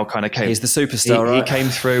Leao kind of came. He's the superstar, right? He came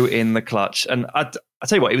through in the clutch. And I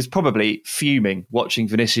tell you what, he was probably fuming watching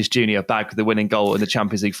Vinicius Junior bag the winning goal in the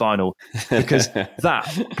Champions League final, because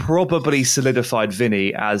that probably solidified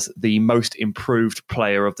Vinny as the most improved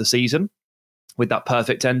player of the season with that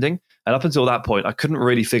perfect ending. And up until that point, I couldn't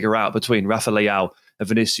really figure out between Rafa Leao and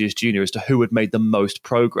Vinicius Junior as to who had made the most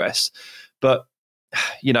progress. But,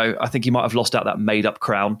 I think he might have lost out that made-up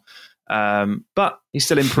crown. But he's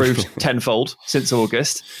still improved tenfold since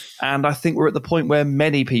August. And I think we're at the point where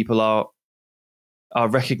many people are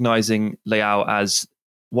recognizing Leao as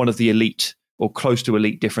one of the elite or close to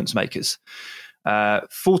elite difference makers.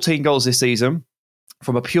 14 goals this season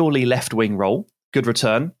from a purely left-wing role. Good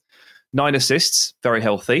return. 9 assists, very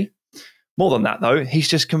healthy. More than that, though, he's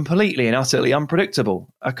just completely and utterly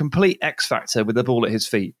unpredictable. A complete X-factor with the ball at his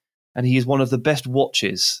feet. And he is one of the best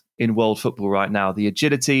watches in world football right now. The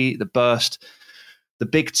agility, the burst, the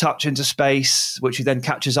big touch into space, which he then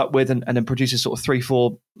catches up with and then produces sort of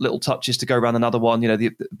 3-4 little touches to go around another one.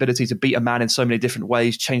 The ability to beat a man in so many different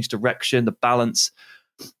ways, change direction, the balance.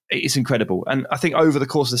 It's incredible. And I think over the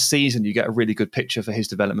course of the season, you get a really good picture for his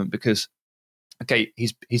development because, okay,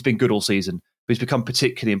 he's been good all season, but he's become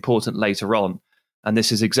particularly important later on. And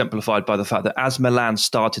this is exemplified by the fact that as Milan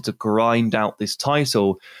started to grind out this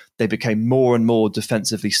title, they became more and more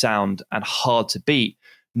defensively sound and hard to beat,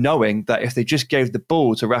 knowing that if they just gave the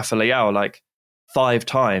ball to Rafa Leao like 5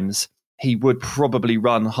 times, he would probably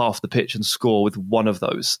run half the pitch and score with one of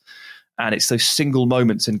those. And it's those single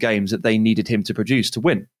moments in games that they needed him to produce to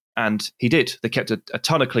win. And he did. They kept a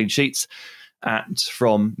ton of clean sheets. And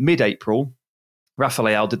from mid-April, Rafa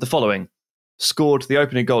Leao did the following. Scored the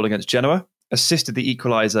opening goal against Genoa, assisted the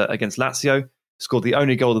equaliser against Lazio, scored the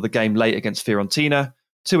only goal of the game late against Fiorentina,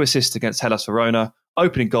 2 assists against Hellas Verona,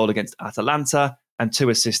 opening goal against Atalanta, and 2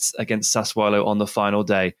 assists against Sassuolo on the final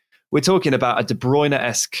day. We're talking about a De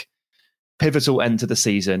Bruyne-esque pivotal end to the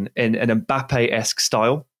season in an Mbappe-esque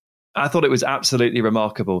style. I thought it was absolutely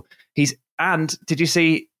remarkable. And did you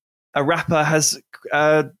see a rapper has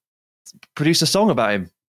produced a song about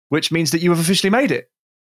him, which means that you have officially made it.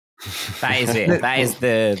 That is it. That is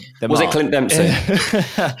the Was mark. it Clint Dempsey?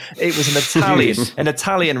 It was an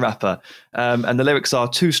Italian rapper. And the lyrics are: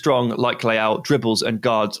 too strong like Leao, dribbles and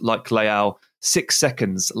guards like Leao, 6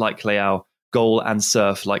 seconds like Leao, goal and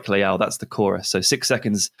surf like Leao. That's the chorus. So 6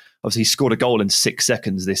 seconds. Obviously, he scored a goal in 6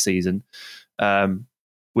 seconds this season,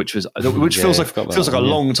 which feels like a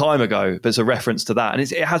long time ago, but it's a reference to that.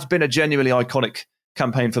 And it has been a genuinely iconic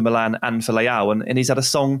campaign for Milan and for Leao, and he's had a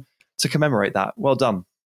song to commemorate that. Well done.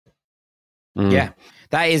 Yeah,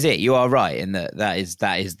 that is it. You are right in that is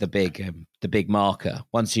the big marker.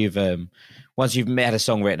 Once you've had a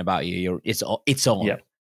song written about you, it's on. Yeah.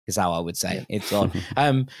 Is how I would say it's on.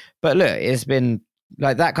 But look, it's been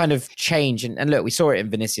like that kind of change, and look, we saw it in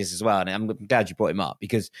Vinicius as well. And I'm glad you brought him up,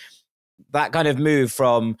 because that kind of move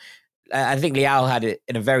from, I think Leao had it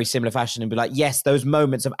in a very similar fashion, and be like, yes, those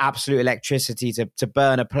moments of absolute electricity to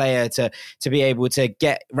burn a player, to be able to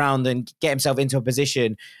get round and get himself into a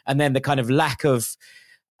position, and then the kind of lack of,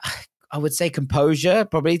 I would say, composure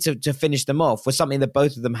probably to finish them off, was something that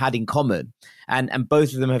both of them had in common, and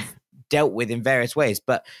both of them have dealt with in various ways.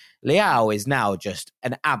 But Leao is now just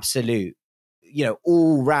an absolute,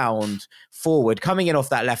 all-round forward coming in off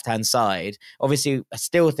that left-hand side. Obviously, I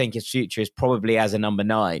still think his future is probably as a number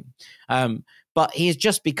 9. But he has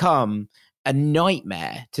just become a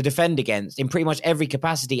nightmare to defend against in pretty much every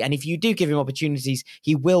capacity. And if you do give him opportunities,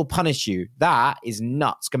 he will punish you. That is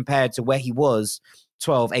nuts compared to where he was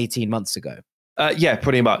 12, 18 months ago. Yeah,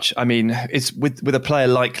 pretty much. I mean, it's with a player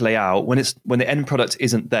like Leao, when the end product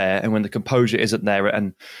isn't there and when the composure isn't there,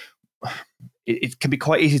 and it can be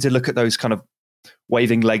quite easy to look at those kind of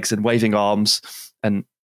waving legs and waving arms and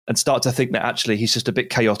start to think that actually he's just a bit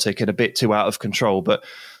chaotic and a bit too out of control. But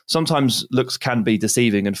sometimes looks can be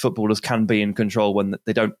deceiving, and footballers can be in control when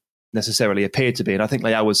they don't necessarily appear to be. And I think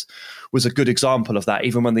Leao was a good example of that.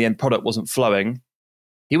 Even when the end product wasn't flowing,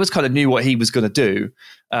 he was kind of knew what he was going to do.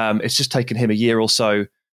 It's just taken him a year or so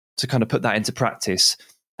to kind of put that into practice.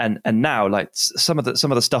 And now, like some of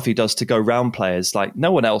the stuff he does to go round players, like no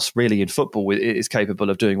one else really in football is capable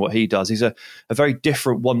of doing what he does. He's a very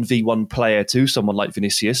different 1v1 player to someone like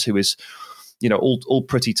Vinicius, who is, all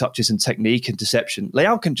pretty touches and technique and deception.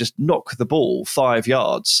 Leao can just knock the ball 5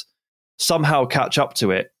 yards, somehow catch up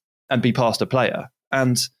to it, and be past a player.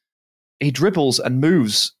 And he dribbles and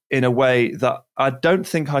moves in a way that I don't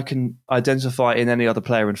think I can identify in any other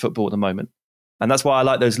player in football at the moment. And that's why I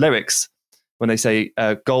like those lyrics when they say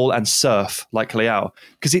goal and surf like Leao,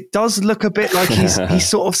 because it does look a bit like he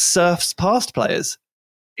sort of surfs past players.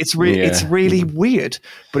 It's really weird,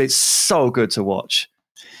 but it's so good to watch.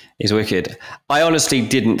 He's wicked. I honestly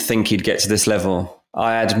didn't think he'd get to this level.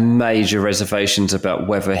 I had major reservations about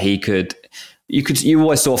whether he could. You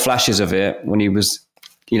always saw flashes of it when he was,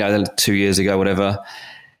 2 years ago, whatever.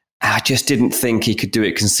 I just didn't think he could do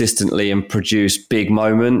it consistently and produce big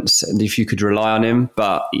moments, and if you could rely on him.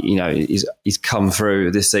 But he's come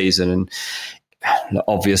through this season, and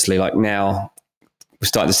obviously, like now, we're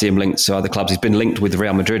starting to see him linked to other clubs. He's been linked with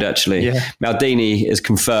Real Madrid, actually. Yeah. Maldini has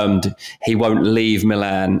confirmed he won't leave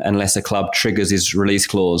Milan unless a club triggers his release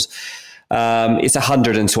clause. It's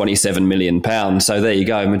 £127 million. So there you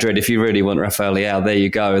go, Madrid. If you really want Rafael Leao, there you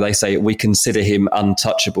go. They say we consider him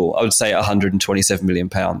untouchable. I would say £127 million.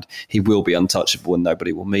 He will be untouchable, and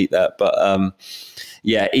nobody will meet that. But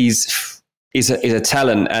he's a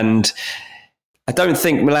talent, and I don't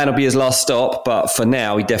think Milan will be his last stop. But for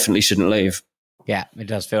now, he definitely shouldn't leave. Yeah, it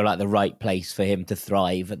does feel like the right place for him to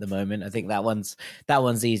thrive at the moment. I think that one's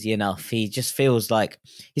easy enough. He just feels like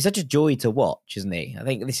he's such a joy to watch, isn't he? I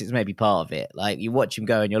think this is maybe part of it. Like you watch him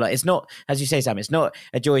go and you're like, it's not, as you say, Sam, it's not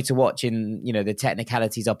a joy to watch in, the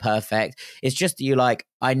technicalities are perfect. It's just that you like,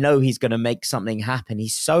 I know he's going to make something happen.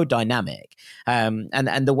 He's so dynamic. And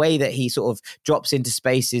the way that he sort of drops into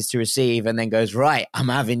spaces to receive and then goes, right, I'm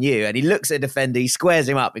having you. And he looks at a defender, he squares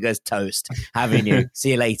him up, he goes, toast, having you,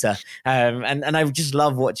 see you later. And I just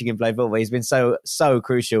love watching him play football. He's been so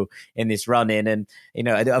crucial in this run-in, and,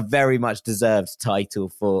 a very much deserved title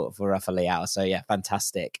for Rafa Leao. So yeah,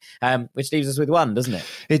 fantastic. Which leaves us with one, doesn't it?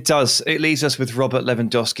 It does. It leaves us with Robert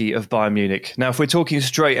Lewandowski of Bayern Munich. Now, if we're talking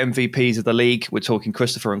straight MVPs of the league, we're talking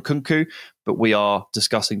Christopher Nkunku, but we are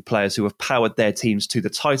discussing players who have powered their teams to the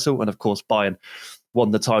title. And of course, Bayern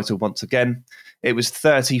won the title once again. It was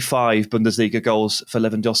 35 Bundesliga goals for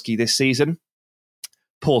Lewandowski this season.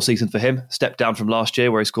 Poor season for him. Stepped down from last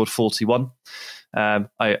year where he scored 41.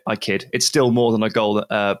 I kid. It's still more than a goal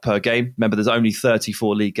per game. Remember, there's only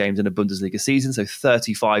 34 league games in a Bundesliga season, so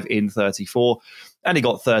 35 in 34. And he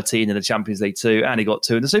got 13 in the Champions League too, and he got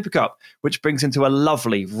 2 in the Super Cup, which brings him to a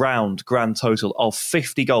lovely round grand total of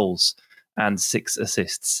 50 goals and 6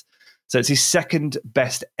 assists. So it's his second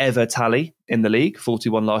best ever tally in the league,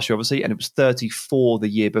 41 last year, obviously, and it was 34 the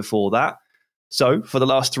year before that. So for the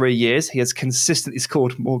last 3 years, he has consistently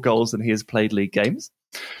scored more goals than he has played league games.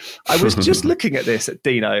 I was just looking at this at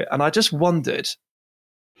Dino, and I just wondered,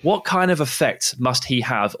 what kind of effect must he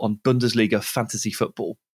have on Bundesliga fantasy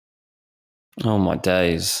football? Oh my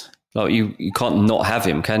days! Like you can't not have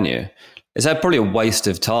him, can you? Is that probably a waste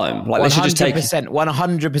of time? Like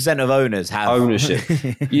 100% of owners have ownership.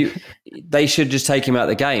 They should just take him out of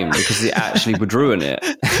the game because it actually would ruin it.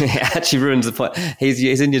 It actually ruins the point.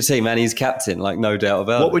 He's in your team and he's captain, like no doubt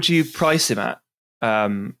about it. What would you price him at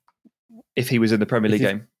if he was in the Premier League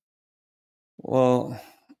game? Well,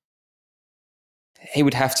 he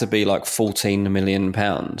would have to be like £14 million,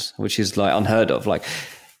 which is like unheard of. Like,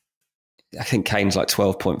 I think Kane's like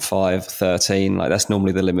 12.5, 13. Like that's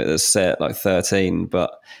normally the limit that's set, like 13.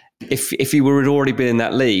 But if he had already been in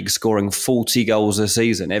that league scoring 40 goals a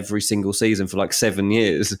season, every single season for like 7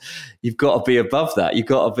 years, you've got to be above that. You've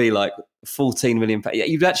got to be like 14 million.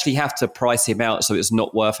 You'd actually have to price him out so it's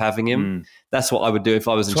not worth having him. That's what I would do if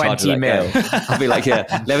I was in charge of that game. I'd be like,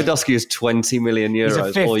 Lewandowski is 20 million euros. He's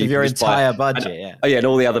a fifth of your entire budget, and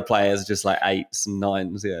all the other players are just like 8s and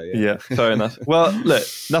 9s. Yeah, fair enough. Well, look,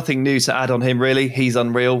 nothing new to add on him, really. He's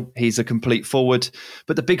unreal. He's a complete forward.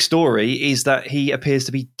 But the big story is that he appears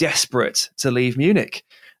to be desperate to leave Munich.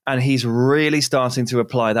 And he's really starting to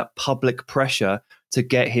apply that public pressure to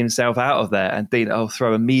get himself out of there. And Dean, I'll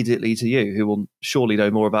throw immediately to you, who will surely know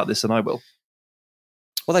more about this than I will.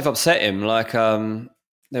 Well, they've upset him. Like there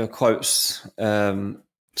were quotes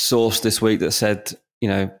sourced this week that said,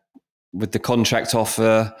 with the contract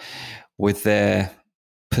offer, with their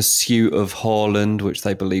pursuit of Haaland, which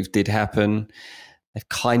they believe did happen, they've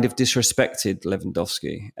kind of disrespected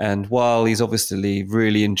Lewandowski. And while he's obviously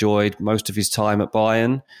really enjoyed most of his time at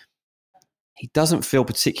Bayern, he doesn't feel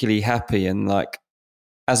particularly happy. And like,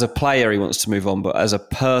 as a player, he wants to move on, but as a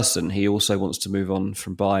person, he also wants to move on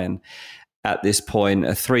from Bayern. At this point,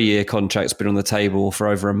 a 3-year contract's been on the table for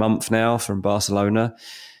over a month now from Barcelona.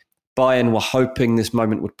 Bayern were hoping this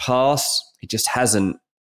moment would pass. It just hasn't.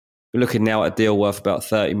 We're looking now at a deal worth about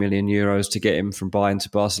 30 million euros to get him from Bayern to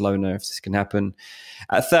Barcelona if this can happen.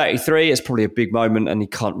 At 33, it's probably a big moment and he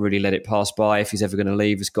can't really let it pass by. If he's ever going to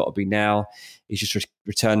leave, it's got to be now. He's just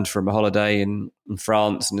returned from a holiday in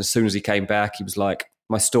France, and as soon as he came back, he was like,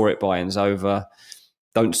 my story at Bayern's over.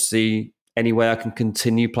 Don't see any way I can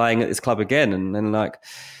continue playing at this club again. And then, like,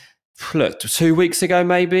 look, 2 weeks ago,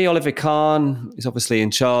 maybe Oliver Kahn is obviously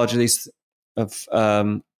in charge of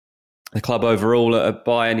the club overall at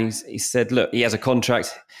Bayern. He said, look, he has a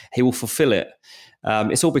contract, he will fulfill it.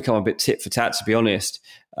 It's all become a bit tit for tat, to be honest.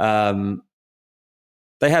 They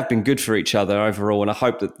have been good for each other overall, and I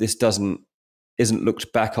hope that this isn't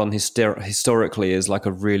looked back on historically as like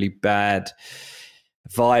a really bad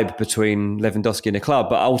vibe between Lewandowski and the club.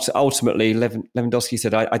 But ultimately, Lewandowski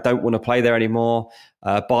said, I don't want to play there anymore.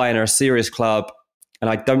 Bayern are a serious club, and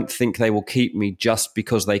I don't think they will keep me just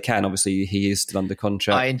because they can. Obviously, he is still under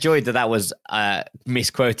contract. I enjoyed that was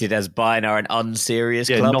misquoted as Bayern are an unserious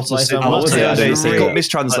club. Not it got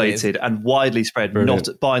mistranslated and widely spread.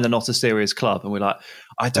 Bayern are not a serious club. And we're like,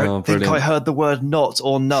 I don't think I heard the word not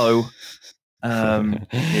or no.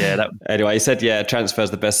 Anyway, he said, transfer is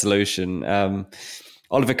the best solution.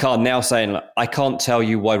 Oliver Kahn now saying, I can't tell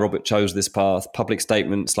you why Robert chose this path. Public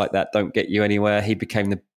statements like that don't get you anywhere. He became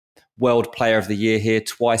the World Player of the Year here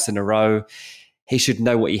twice in a row. He should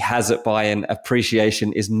know what he has at Bayern.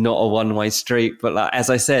 Appreciation is not a one-way street. But like, as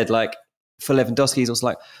I said, like for Lewandowski, he's also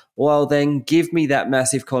like, well, then give me that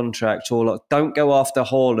massive contract, or like, don't go after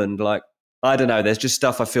Haaland. Like, I don't know. There's just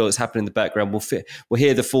stuff I feel that's happening in the background. We'll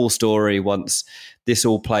hear the full story once this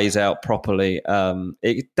all plays out properly.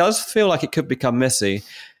 It does feel like it could become messy,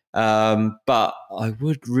 but I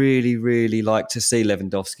would really, really like to see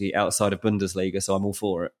Lewandowski outside of Bundesliga, so I'm all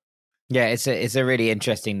for it. Yeah, it's a really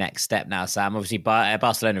interesting next step now, Sam. Obviously,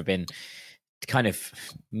 Barcelona have been kind of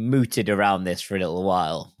mooted around this for a little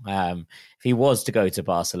while. If he was to go to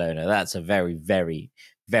Barcelona, that's a very, very,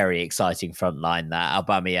 very exciting front line. That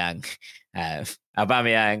Aubameyang, Ansu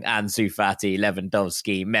Fati,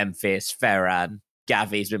 Lewandowski, Memphis, Ferran,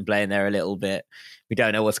 Gavi's been playing there a little bit. We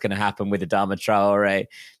don't know what's going to happen with Adama Traore.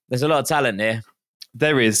 There's a lot of talent here.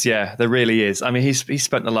 There is, yeah, there really is. I mean, he's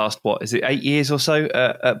spent the last, 8 years or so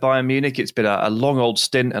at Bayern Munich? It's been a long old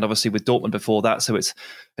stint, and obviously with Dortmund before that, so it's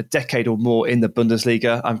a decade or more in the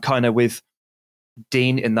Bundesliga. I'm kind of with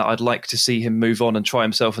Dean in that I'd like to see him move on and try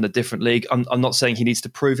himself in a different league. I'm not saying he needs to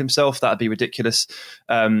prove himself. That'd be ridiculous.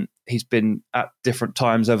 He's been at different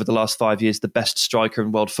times over the last 5 years the best striker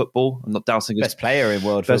in world football. I'm not doubting his best player in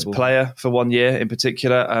world best football. player for 1 year in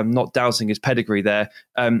particular. I'm not doubting his pedigree there.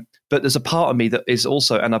 But there's a part of me that is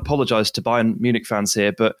also, and I apologise to Bayern Munich fans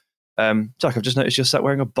here, but Jack, I've just noticed you're sat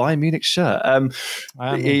wearing a Bayern Munich shirt.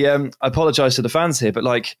 I apologise to the fans here, but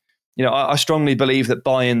I strongly believe that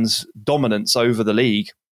Bayern's dominance over the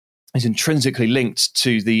league is intrinsically linked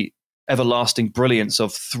to the everlasting brilliance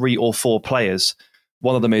of 3 or 4 players.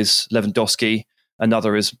 One of them is Lewandowski,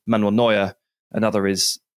 another is Manuel Neuer, another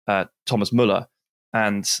is Thomas Müller,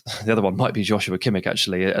 and the other one might be Joshua Kimmich,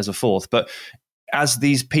 actually, as a fourth. But as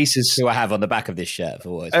these pieces... Who I have on the back of this shirt for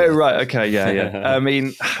what it's Oh, worth. right, okay, yeah. I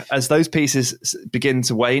mean, as those pieces begin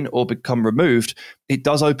to wane or become removed, it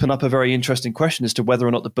does open up a very interesting question as to whether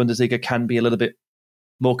or not the Bundesliga can be a little bit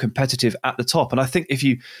more competitive at the top. And I think if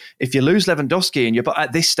you lose Lewandowski and you're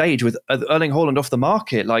at this stage with Erling Haaland off the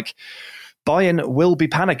market, Bayern will be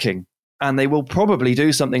panicking, and they will probably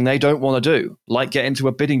do something they don't want to do, like get into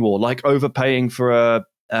a bidding war, like overpaying for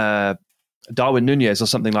a Darwin Nunez or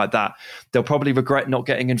something like that. They'll probably regret not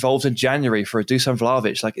getting involved in January for a Dusan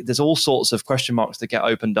Vlahovic. There's all sorts of question marks that get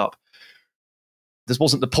opened up. This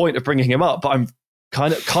wasn't the point of bringing him up, but I'm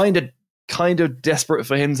kind of desperate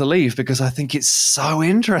for him to leave because I think it's so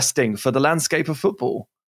interesting for the landscape of football.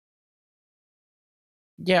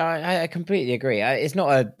 Yeah, I completely agree. It's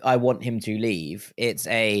not I want him to leave. It's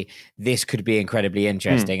this could be incredibly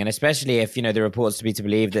interesting. And especially if, the reports to be to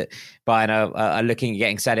believe that Bayern are looking at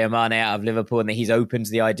getting Sadio Mane out of Liverpool and that he's open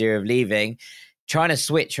to the idea of leaving, trying to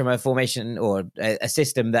switch from a formation or a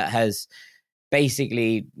system that has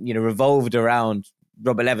basically, revolved around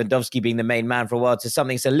Robert Lewandowski being the main man for a while to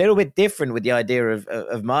something that's a little bit different with the idea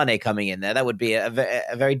of Mane coming in there. That would be a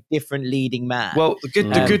very different leading man. Well,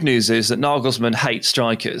 the good news is that Nagelsmann hates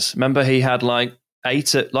strikers. Remember, he had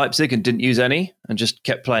 8 at Leipzig and didn't use any and just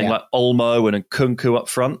kept playing Olmo and Nkunku up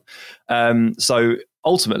front. So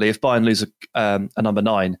ultimately, if Bayern lose a number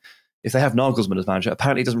 9, if they have Nagelsmann as manager,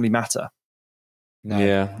 apparently it doesn't really matter. No,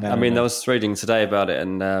 I mean, I was reading today about it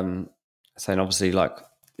and saying obviously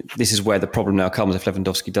this is where the problem now comes if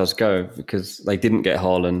Lewandowski does go, because they didn't get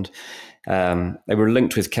Haaland. They were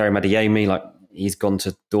linked with Karim Adeyemi, he's gone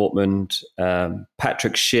to Dortmund.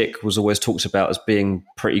 Patrick Schick was always talked about as being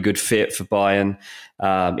pretty good fit for Bayern.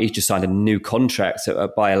 He's just signed a new contract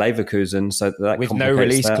at Bayer Leverkusen, so that with no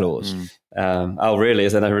release clause. Oh, really?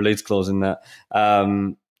 Is there no release clause in that?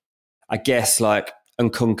 I guess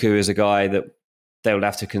Nkunku is a guy that they will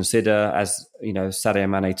have to consider, as Sadio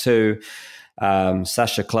Mane too.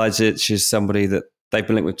 Sasha Klajic is somebody that they've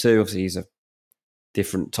been linked with too. Obviously, he's a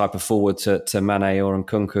different type of forward to Mane or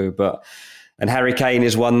Nkunku, and Harry Kane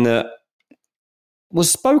is one that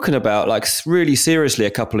was spoken about really seriously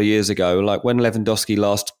a couple of years ago. When Lewandowski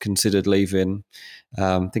last considered leaving,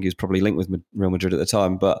 I think he was probably linked with Real Madrid at the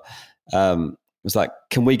time, but it was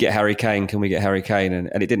can we get Harry Kane? Can we get Harry Kane?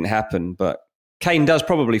 And it didn't happen, but Kane does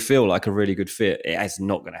probably feel like a really good fit. It's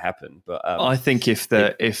not going to happen, but I think if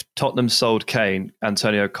Tottenham sold Kane,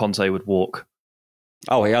 Antonio Conte would walk.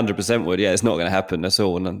 Oh, he 100% would. Yeah, it's not going to happen at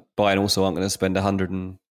all. And Bayern also aren't going to spend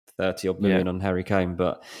 130 odd million on Harry Kane.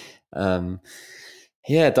 But dilemma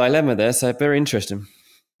there. So very interesting.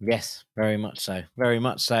 Yes, very much so. Very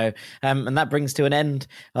much so. And that brings to an end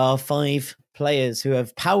our 5 players who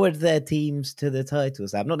have powered their teams to the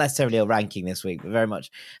titles. Not necessarily a ranking this week, but very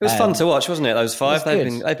much. It was fun to watch, wasn't it? Those 5.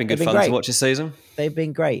 They've been good fun great. to watch this season. They've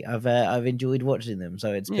been great. I've enjoyed watching them.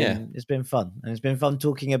 So it's been fun. And it's been fun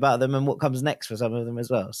talking about them and what comes next for some of them as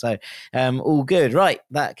well. So all good. Right.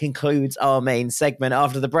 That concludes our main segment.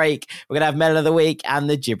 After the break, we're going to have Melon of the Week and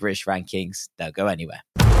the gibberish rankings. Don't go anywhere.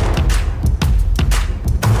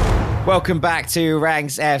 Welcome back to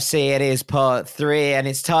Ranks FC. It is part 3 and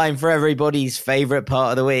it's time for everybody's favourite part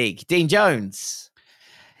of the week. Dean Jones.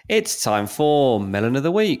 It's time for Melon of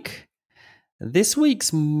the Week. This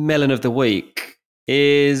week's Melon of the Week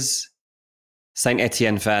is Saint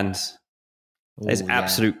Etienne fans. There's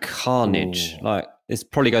absolute carnage. This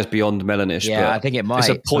probably goes beyond melonish. Yeah, but I think it might. It's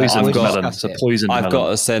a poison melon. It's a poison melon.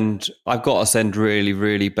 I've got to send really,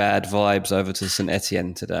 really bad vibes over to Saint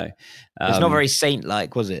Etienne today. It's not very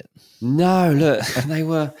saint-like, was it? No, look, they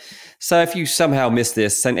were. So if you somehow missed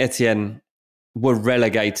this, Saint Etienne were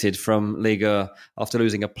relegated from Liga after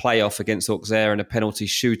losing a playoff against Auxerre in a penalty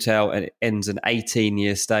shootout, and it ends an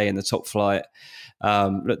 18-year stay in the top flight.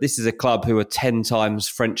 Look, this is a club who are 10 times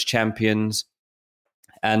French champions.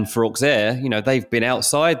 And for Auxerre, they've been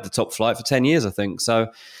outside the top flight for 10 years, I think.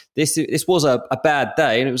 So this was a bad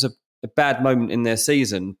day, and it was a bad moment in their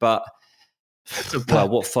season. But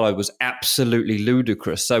what followed was absolutely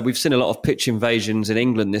ludicrous. So we've seen a lot of pitch invasions in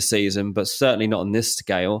England this season, but certainly not on this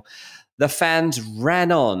scale. The fans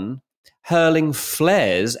ran on, hurling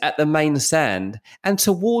flares at the main stand and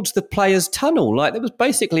towards the players' tunnel. Like, there was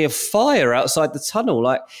basically a fire outside the tunnel.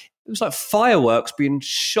 Like, it was like fireworks being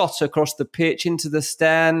shot across the pitch into the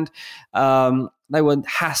stand. They were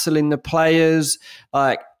hassling the players.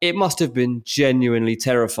 Like, it must have been genuinely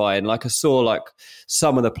terrifying. Like, I saw like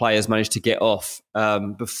some of the players managed to get off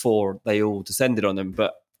before they all descended on them,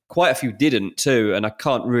 but quite a few didn't too. And I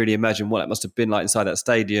can't really imagine what it must have been like inside that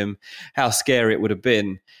stadium, how scary it would have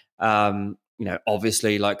been.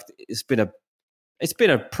 Obviously, like, it's been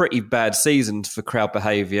a pretty bad season for crowd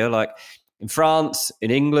behaviour. Like, in France, in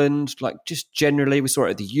England, like, just generally, we saw it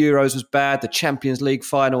at the Euros was bad. The Champions League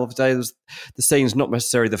final of the day, the scenes, not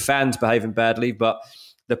necessarily the fans behaving badly, but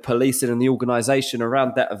the policing and the organisation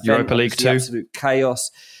around that event. Europa League too. Absolute chaos.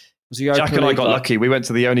 Jack and I got lucky. We went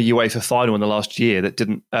to the only UEFA final in the last year that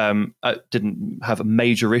didn't have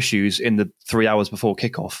major issues in the 3 hours before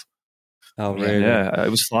kickoff. Oh, really? Yeah, it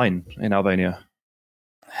was fine in Albania.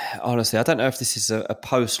 Honestly, I don't know if this is a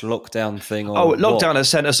post-lockdown thing or lockdown has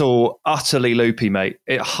sent us all utterly loopy, mate.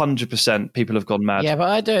 100% people have gone mad. Yeah, but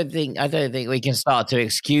I don't think we can start to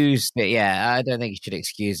excuse it. Yeah, I don't think you should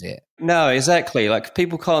excuse it. No, exactly. Like,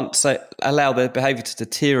 people can't allow their behaviour to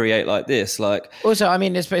deteriorate like this. Like, also, I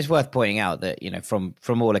mean, it's worth pointing out that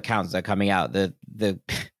from all accounts that are coming out,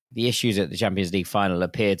 the issues at the Champions League final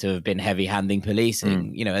appear to have been heavy-handing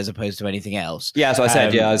policing, as opposed to anything else. Yeah, as I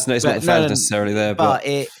said, it's not the fans necessarily there. But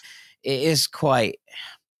it is quite...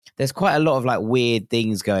 There's quite a lot of, like, weird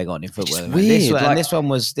things going on in football. It's weird.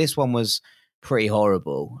 This one was pretty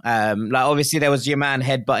horrible. Like, obviously, there was your man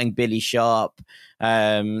headbutting Billy Sharp,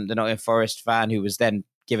 the Nottingham Forest fan who was then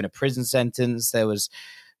given a prison sentence. There was...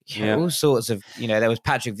 all sorts of, there was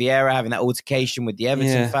Patrick Vieira having that altercation with the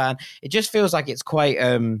Everton fan. It just feels like it's quite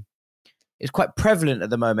prevalent at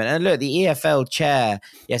the moment. And look, the EFL chair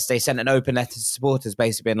yesterday sent an open letter to supporters,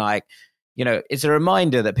 basically being like, it's a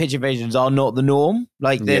reminder that pitch invasions are not the norm.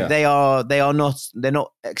 Like, they're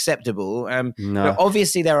not acceptable. No.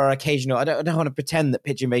 Obviously, there are occasional. I don't want to pretend that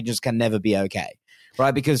pitch invasions can never be okay,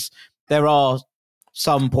 right? Because there are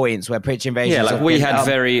some points where pitch invasions... Yeah, like, we had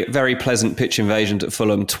very, very pleasant pitch invasions at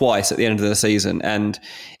Fulham twice at the end of the season, and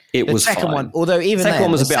it was fine. The second one, although even the second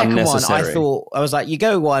one was a bit unnecessary. I was like, you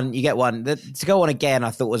go one, you get one. To go on again,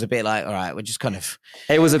 I thought was a bit like, all right, we're just kind of...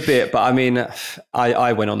 It was a bit, but I mean,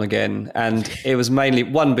 I went on again, and it was mainly,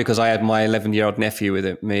 one, because I had my 11-year-old nephew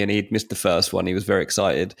with me, and he'd missed the first one. He was very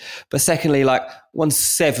excited. But secondly, like, won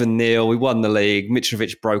 7-0, we won the league.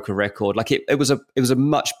 Mitrovic broke a record. Like, it was a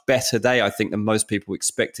much better day, I think, than most people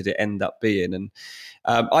expected it end up being. And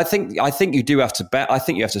I think you do have to bet. I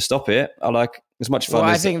think you have to stop it. I like, as much fun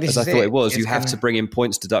as I thought it was. You have to bring in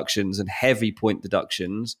points deductions and heavy point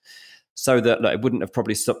deductions, so that, like, it wouldn't have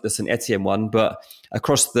probably stopped the St Etienne one, but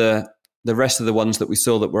across the rest of the ones that we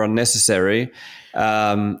saw that were unnecessary,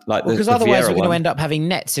 because otherwise we're going to end up having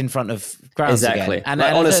nets in front of grounds exactly. Again. And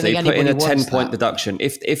honestly, put in a 10-point deduction.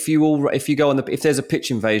 If you go on if there's a pitch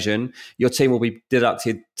invasion, your team will be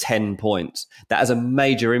deducted 10 points. That has a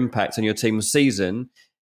major impact on your team's season,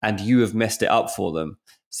 and you have messed it up for them.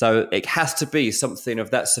 So it has to be something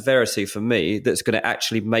of that severity for me that's going to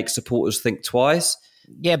actually make supporters think twice.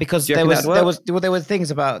 Yeah, because there were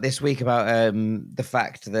things about this week about the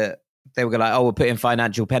fact that they were like, we'll put in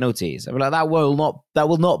financial penalties. I was like, that will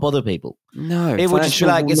not bother people. No, it would just be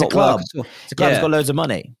like, it's a club. It's a club that's got loads of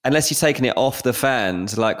money. Unless you're taking it off the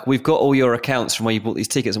fans, like, we've got all your accounts from where you bought these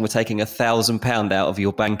tickets, and we're taking £1,000 out of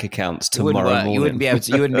your bank accounts tomorrow morning. You wouldn't be able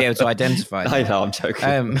to identify them. I know, I'm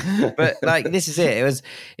joking. But, like, this is it.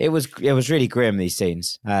 It was really grim, these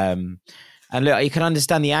scenes. And look, you can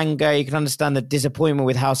understand the anger, you can understand the disappointment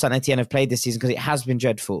with how Saint Etienne have played this season, because it has been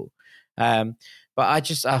dreadful. But I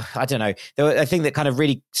just, I don't know. A thing that kind of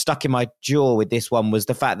really stuck in my jaw with this one was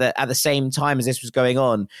the fact that at the same time as this was going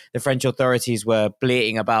on, the French authorities were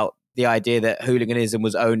bleating about the idea that hooliganism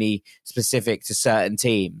was only specific to certain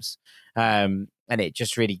teams. And it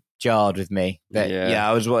just really jarred with me. That,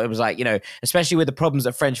 it was like, especially with the problems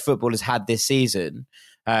that French football has had this season,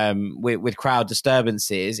 with crowd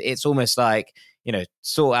disturbances, it's almost like,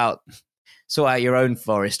 sort sort out your own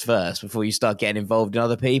forest first before you start getting involved in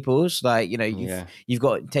other people's. Like, you've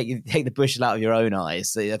got to take the bushel out of your own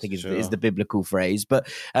eyes. I think is the biblical phrase.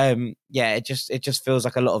 But it just feels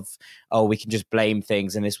like a lot of we can just blame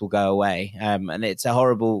things and this will go away. And it's a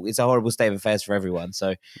horrible state of affairs for everyone.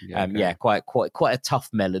 So quite a tough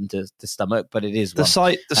melon to stomach, but it is the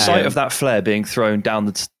sight of that flare being thrown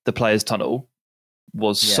down the players' tunnel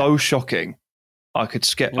was so shocking. I could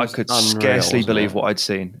scarcely believe what I'd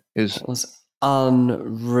seen. It was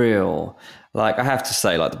unreal. Like, I have to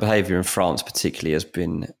say, like, the behaviour in France particularly has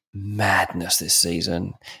been madness this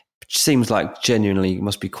season. It seems like genuinely it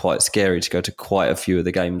must be quite scary to go to quite a few of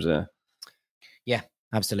the games there. Yeah,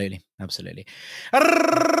 absolutely.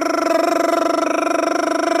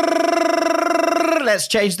 Let's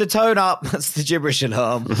change the tone up. That's the gibberish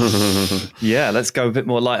alarm. Yeah, let's go a bit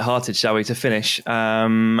more lighthearted, shall we, to finish.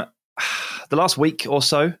 The last week or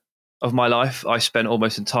so of my life, I spent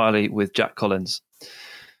almost entirely with Jack Collins.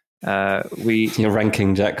 You're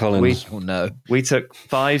ranking Jack Collins. We took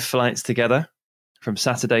 5 flights together from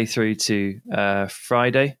Saturday through to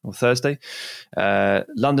Friday or Thursday.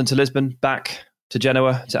 London to Lisbon, back to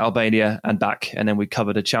Genoa, to Albania, and back. And then we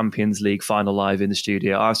covered a Champions League final live in the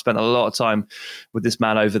studio. I've spent a lot of time with this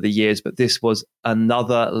man over the years, but this was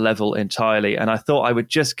another level entirely. And I thought I would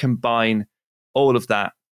just combine all of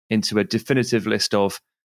that into a definitive list of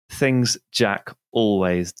things Jack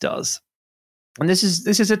always does. And this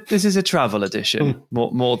is a travel edition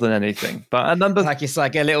more than anything. But a number it's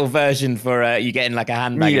like a little version for you getting like a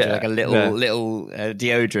handbag, like a little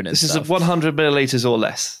deodorant. This is 100 milliliters or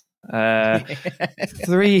less.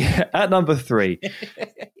 3 at number 3.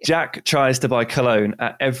 Jack tries to buy cologne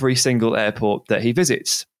at every single airport that he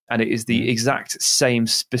visits, and it is the exact same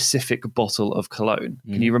specific bottle of cologne.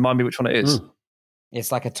 Can you remind me which one it is? It's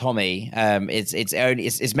like a Tommy.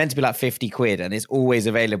 It's meant to be like 50 quid, and it's always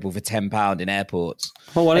available for £10 in airports.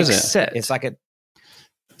 Well, what is it? It's like a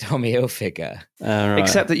Tommy Hilfiger. Right.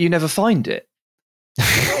 Except that you never find it.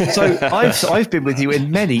 So I've been with you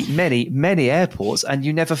in many airports, and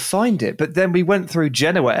you never find it. But then we went through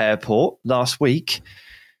Genoa Airport last week,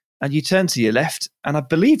 and you turned to your left, and I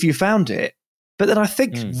believe you found it. But then I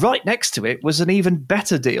think right next to it was an even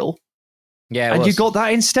better deal. Yeah, and you got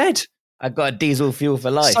that instead. I got a diesel fuel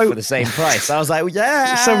for life for the same price. I was like,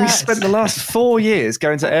 yeah. So we spent the last 4 years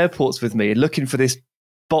going to airports with me and looking for this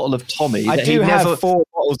bottle of Tommy. I have 4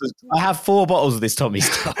 bottles. I have 4 bottles of this Tommy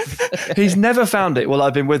stuff. He's never found it while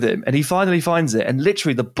I've been with him, and he finally finds it. And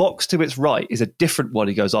literally, the box to its right is a different one.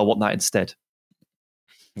 He goes, "I want that instead."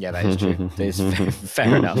 Yeah, that is true. It's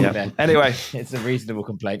fair enough. Yeah. Anyway, it's a reasonable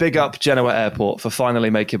complaint. Big up Genoa Airport for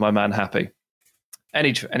finally making my man happy.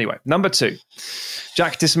 Anyway, number 2.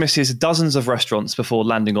 Jack dismisses dozens of restaurants before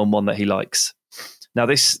landing on one that he likes. Now,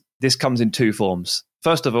 this comes in 2 forms.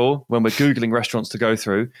 First of all, when we're Googling restaurants to go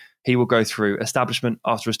through, he will go through establishment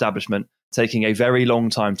after establishment, taking a very long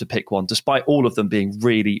time to pick one, despite all of them being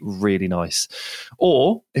really, really nice.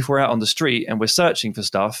 Or if we're out on the street and we're searching for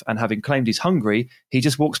stuff, and having claimed he's hungry, he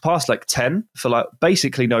just walks past like 10 for like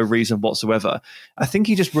basically no reason whatsoever. I think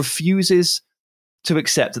he just refuses to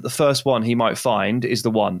accept that the first one he might find is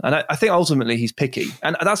the one. And I think ultimately he's picky.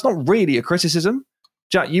 And that's not really a criticism.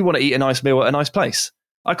 Jack, you want to eat a nice meal at a nice place.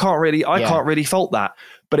 I can't really fault that.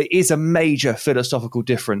 But it is a major philosophical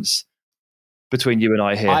difference between you and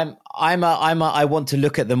I here. I want to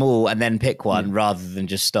look at them all and then pick one rather than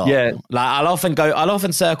just stop. Yeah. Like I'll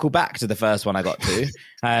often circle back to the first one I got to.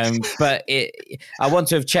 But I want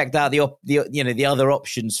to have checked out the other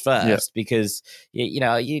options first because you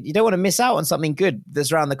don't want to miss out on something good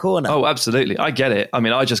that's around the corner. Oh, absolutely. I get it. I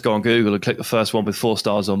mean, I just go on Google and click the first one with 4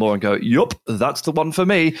 stars or more and go, yup, that's the one for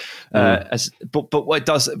me. But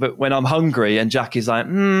when I'm hungry and Jack is like,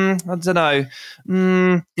 I don't know.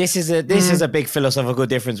 This is a big philosophical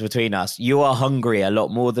difference between us. You are hungry a lot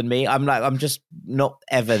more than me. I'm just not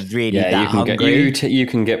ever really that hungry. You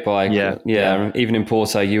can get by. Yeah. Even in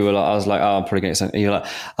Porto, you were like, I was like, I'm probably going to get something. You're like,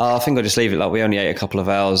 I think I'll just leave it. Like, we only ate a couple of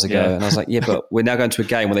hours ago. Yeah. And I was like, but we're now going to a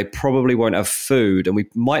game where they probably won't have food and we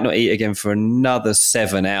might not eat again for another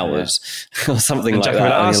 7 hours or something like that.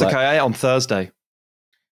 That's okay. I ate on Thursday.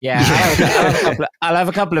 Yeah, I'll have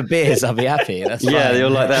a couple of beers. I'll be happy. That's fine. Yeah, you're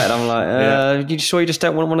like that. And I'm like, you sure you just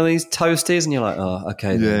don't want one of these toasties? And you're like, oh,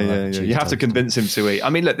 okay. Yeah. You have to convince him to eat. I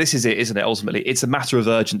mean, look, this is it, isn't it? Ultimately, it's a matter of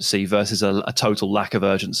urgency versus a total lack of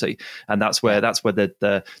urgency, and that's where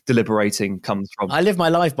the deliberating comes from. I live my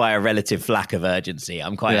life by a relative lack of urgency.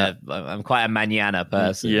 I'm quite a mañana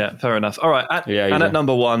person. Yeah, fair enough. All right, at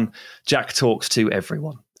number 1, Jack talks to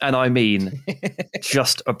everyone. And I mean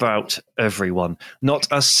just about everyone. Not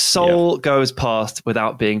a soul goes past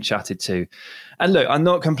without being chatted to. And look, I'm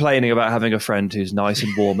not complaining about having a friend who's nice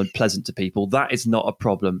and warm and pleasant to people. That is not a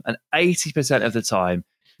problem. And 80% of the time,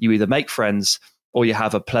 you either make friends or you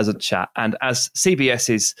have a pleasant chat. And as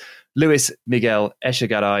CBS's Luis Miguel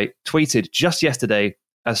Echegaray tweeted just yesterday,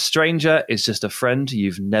 a stranger is just a friend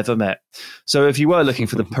you've never met. So if you were looking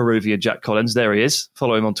for the Peruvian Jack Collins, there he is.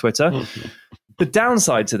 Follow him on Twitter. The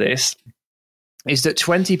downside to this is that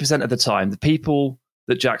 20% of the time, the people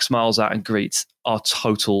that Jack smiles at and greets are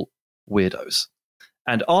total weirdos.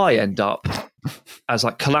 And I end up as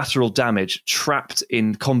like collateral damage, trapped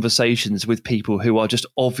in conversations with people who are just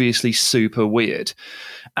obviously super weird.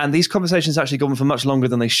 And these conversations actually go on for much longer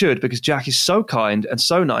than they should because Jack is so kind and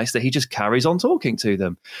so nice that he just carries on talking to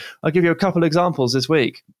them. I'll give you a couple examples this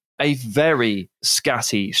week. A very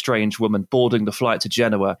scatty, strange woman boarding the flight to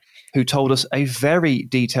Genoa who told us a very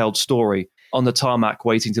detailed story on the tarmac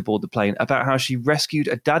waiting to board the plane about how she rescued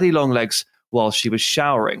a daddy long legs while she was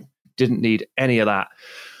showering. Didn't need any of that.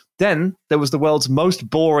 Then there was the world's most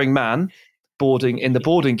boring man boarding in the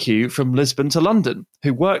boarding queue from Lisbon to London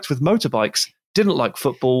who worked with motorbikes, didn't like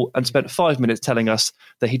football, and spent 5 minutes telling us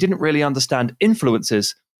that he didn't really understand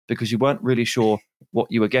influencers because you weren't really sure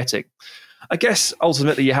what you were getting. I guess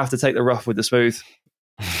ultimately you have to take the rough with the smooth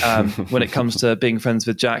when it comes to being friends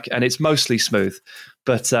with Jack, and it's mostly smooth.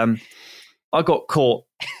 But I got caught.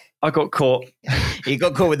 You got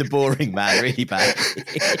caught with the boring man really bad.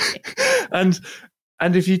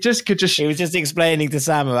 And if you just could just... He was just explaining to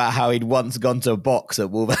Sam about how he'd once gone to a box at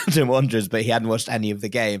Wolverhampton Wanderers, but he hadn't watched any of the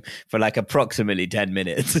game for like approximately 10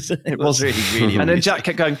 minutes. It was really And then Jack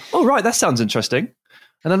kept going, oh, right, that sounds interesting.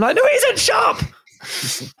 And I'm like, no, it isn't sharp.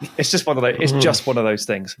 It's just one of those. It's just one of those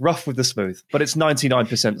things. Rough with the smooth, but it's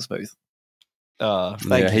 99% smooth.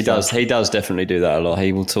 He does definitely do that a lot.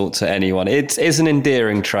 He will talk to anyone. It's an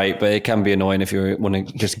endearing trait, but it can be annoying if you want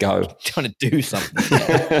to just go. Trying to do something.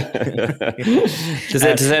 Does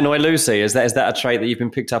it annoy Lucy? Is that a trait that you've been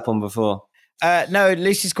picked up on before? No,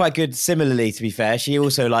 Lucy's quite good. Similarly, to be fair, she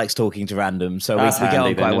also likes talking to randoms, so we get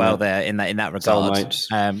on quite well there in that regard.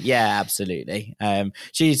 Yeah, absolutely.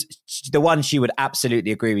 She's the one she would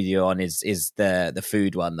absolutely agree with you on is the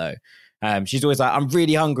food one though. She's always like, I'm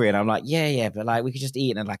really hungry. And I'm like, yeah, but like we could just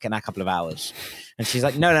eat in like in a couple of hours. And she's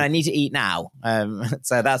like, no, I need to eat now.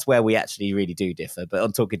 So that's where we actually really do differ. But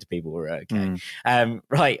on talking to people, we're okay.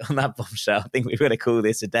 Right, on that bombshell, I think we're going to call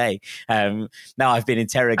this a day. Now I've been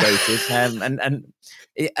interrogated. And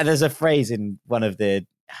there's a phrase in one of the,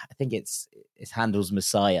 I think it's Handel's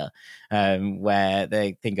Messiah, where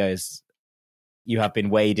the thing goes, you have been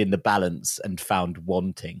weighed in the balance and found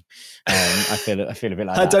wanting. I feel a bit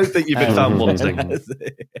like that. I don't think you've been found wanting.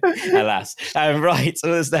 Alas. Right,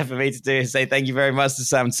 all that's left for me to do is say thank you very much to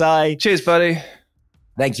Sam Tsai. Cheers, buddy.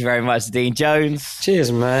 Thank you very much to Dean Jones.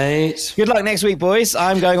 Cheers, mate. Good luck next week, boys.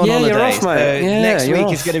 I'm going on holiday. You're off, mate. Next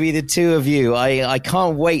week is going to be the two of you. I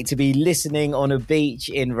can't wait to be listening on a beach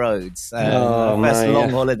in Rhodes. First long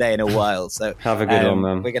holiday in a while. So have a good one,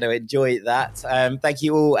 man. We're going to enjoy that. Thank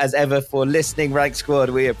you all, as ever, for listening, Rank Squad.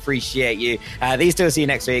 We appreciate you. These two will see you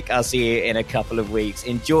next week. I'll see you in a couple of weeks.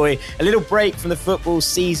 Enjoy a little break from the football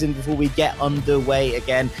season before we get underway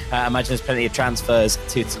again. I imagine there's plenty of transfers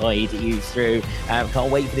to tide you through.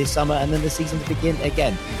 Can't wait for this summer and then the season to begin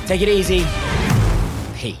again. Take it easy.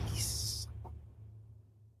 Peace.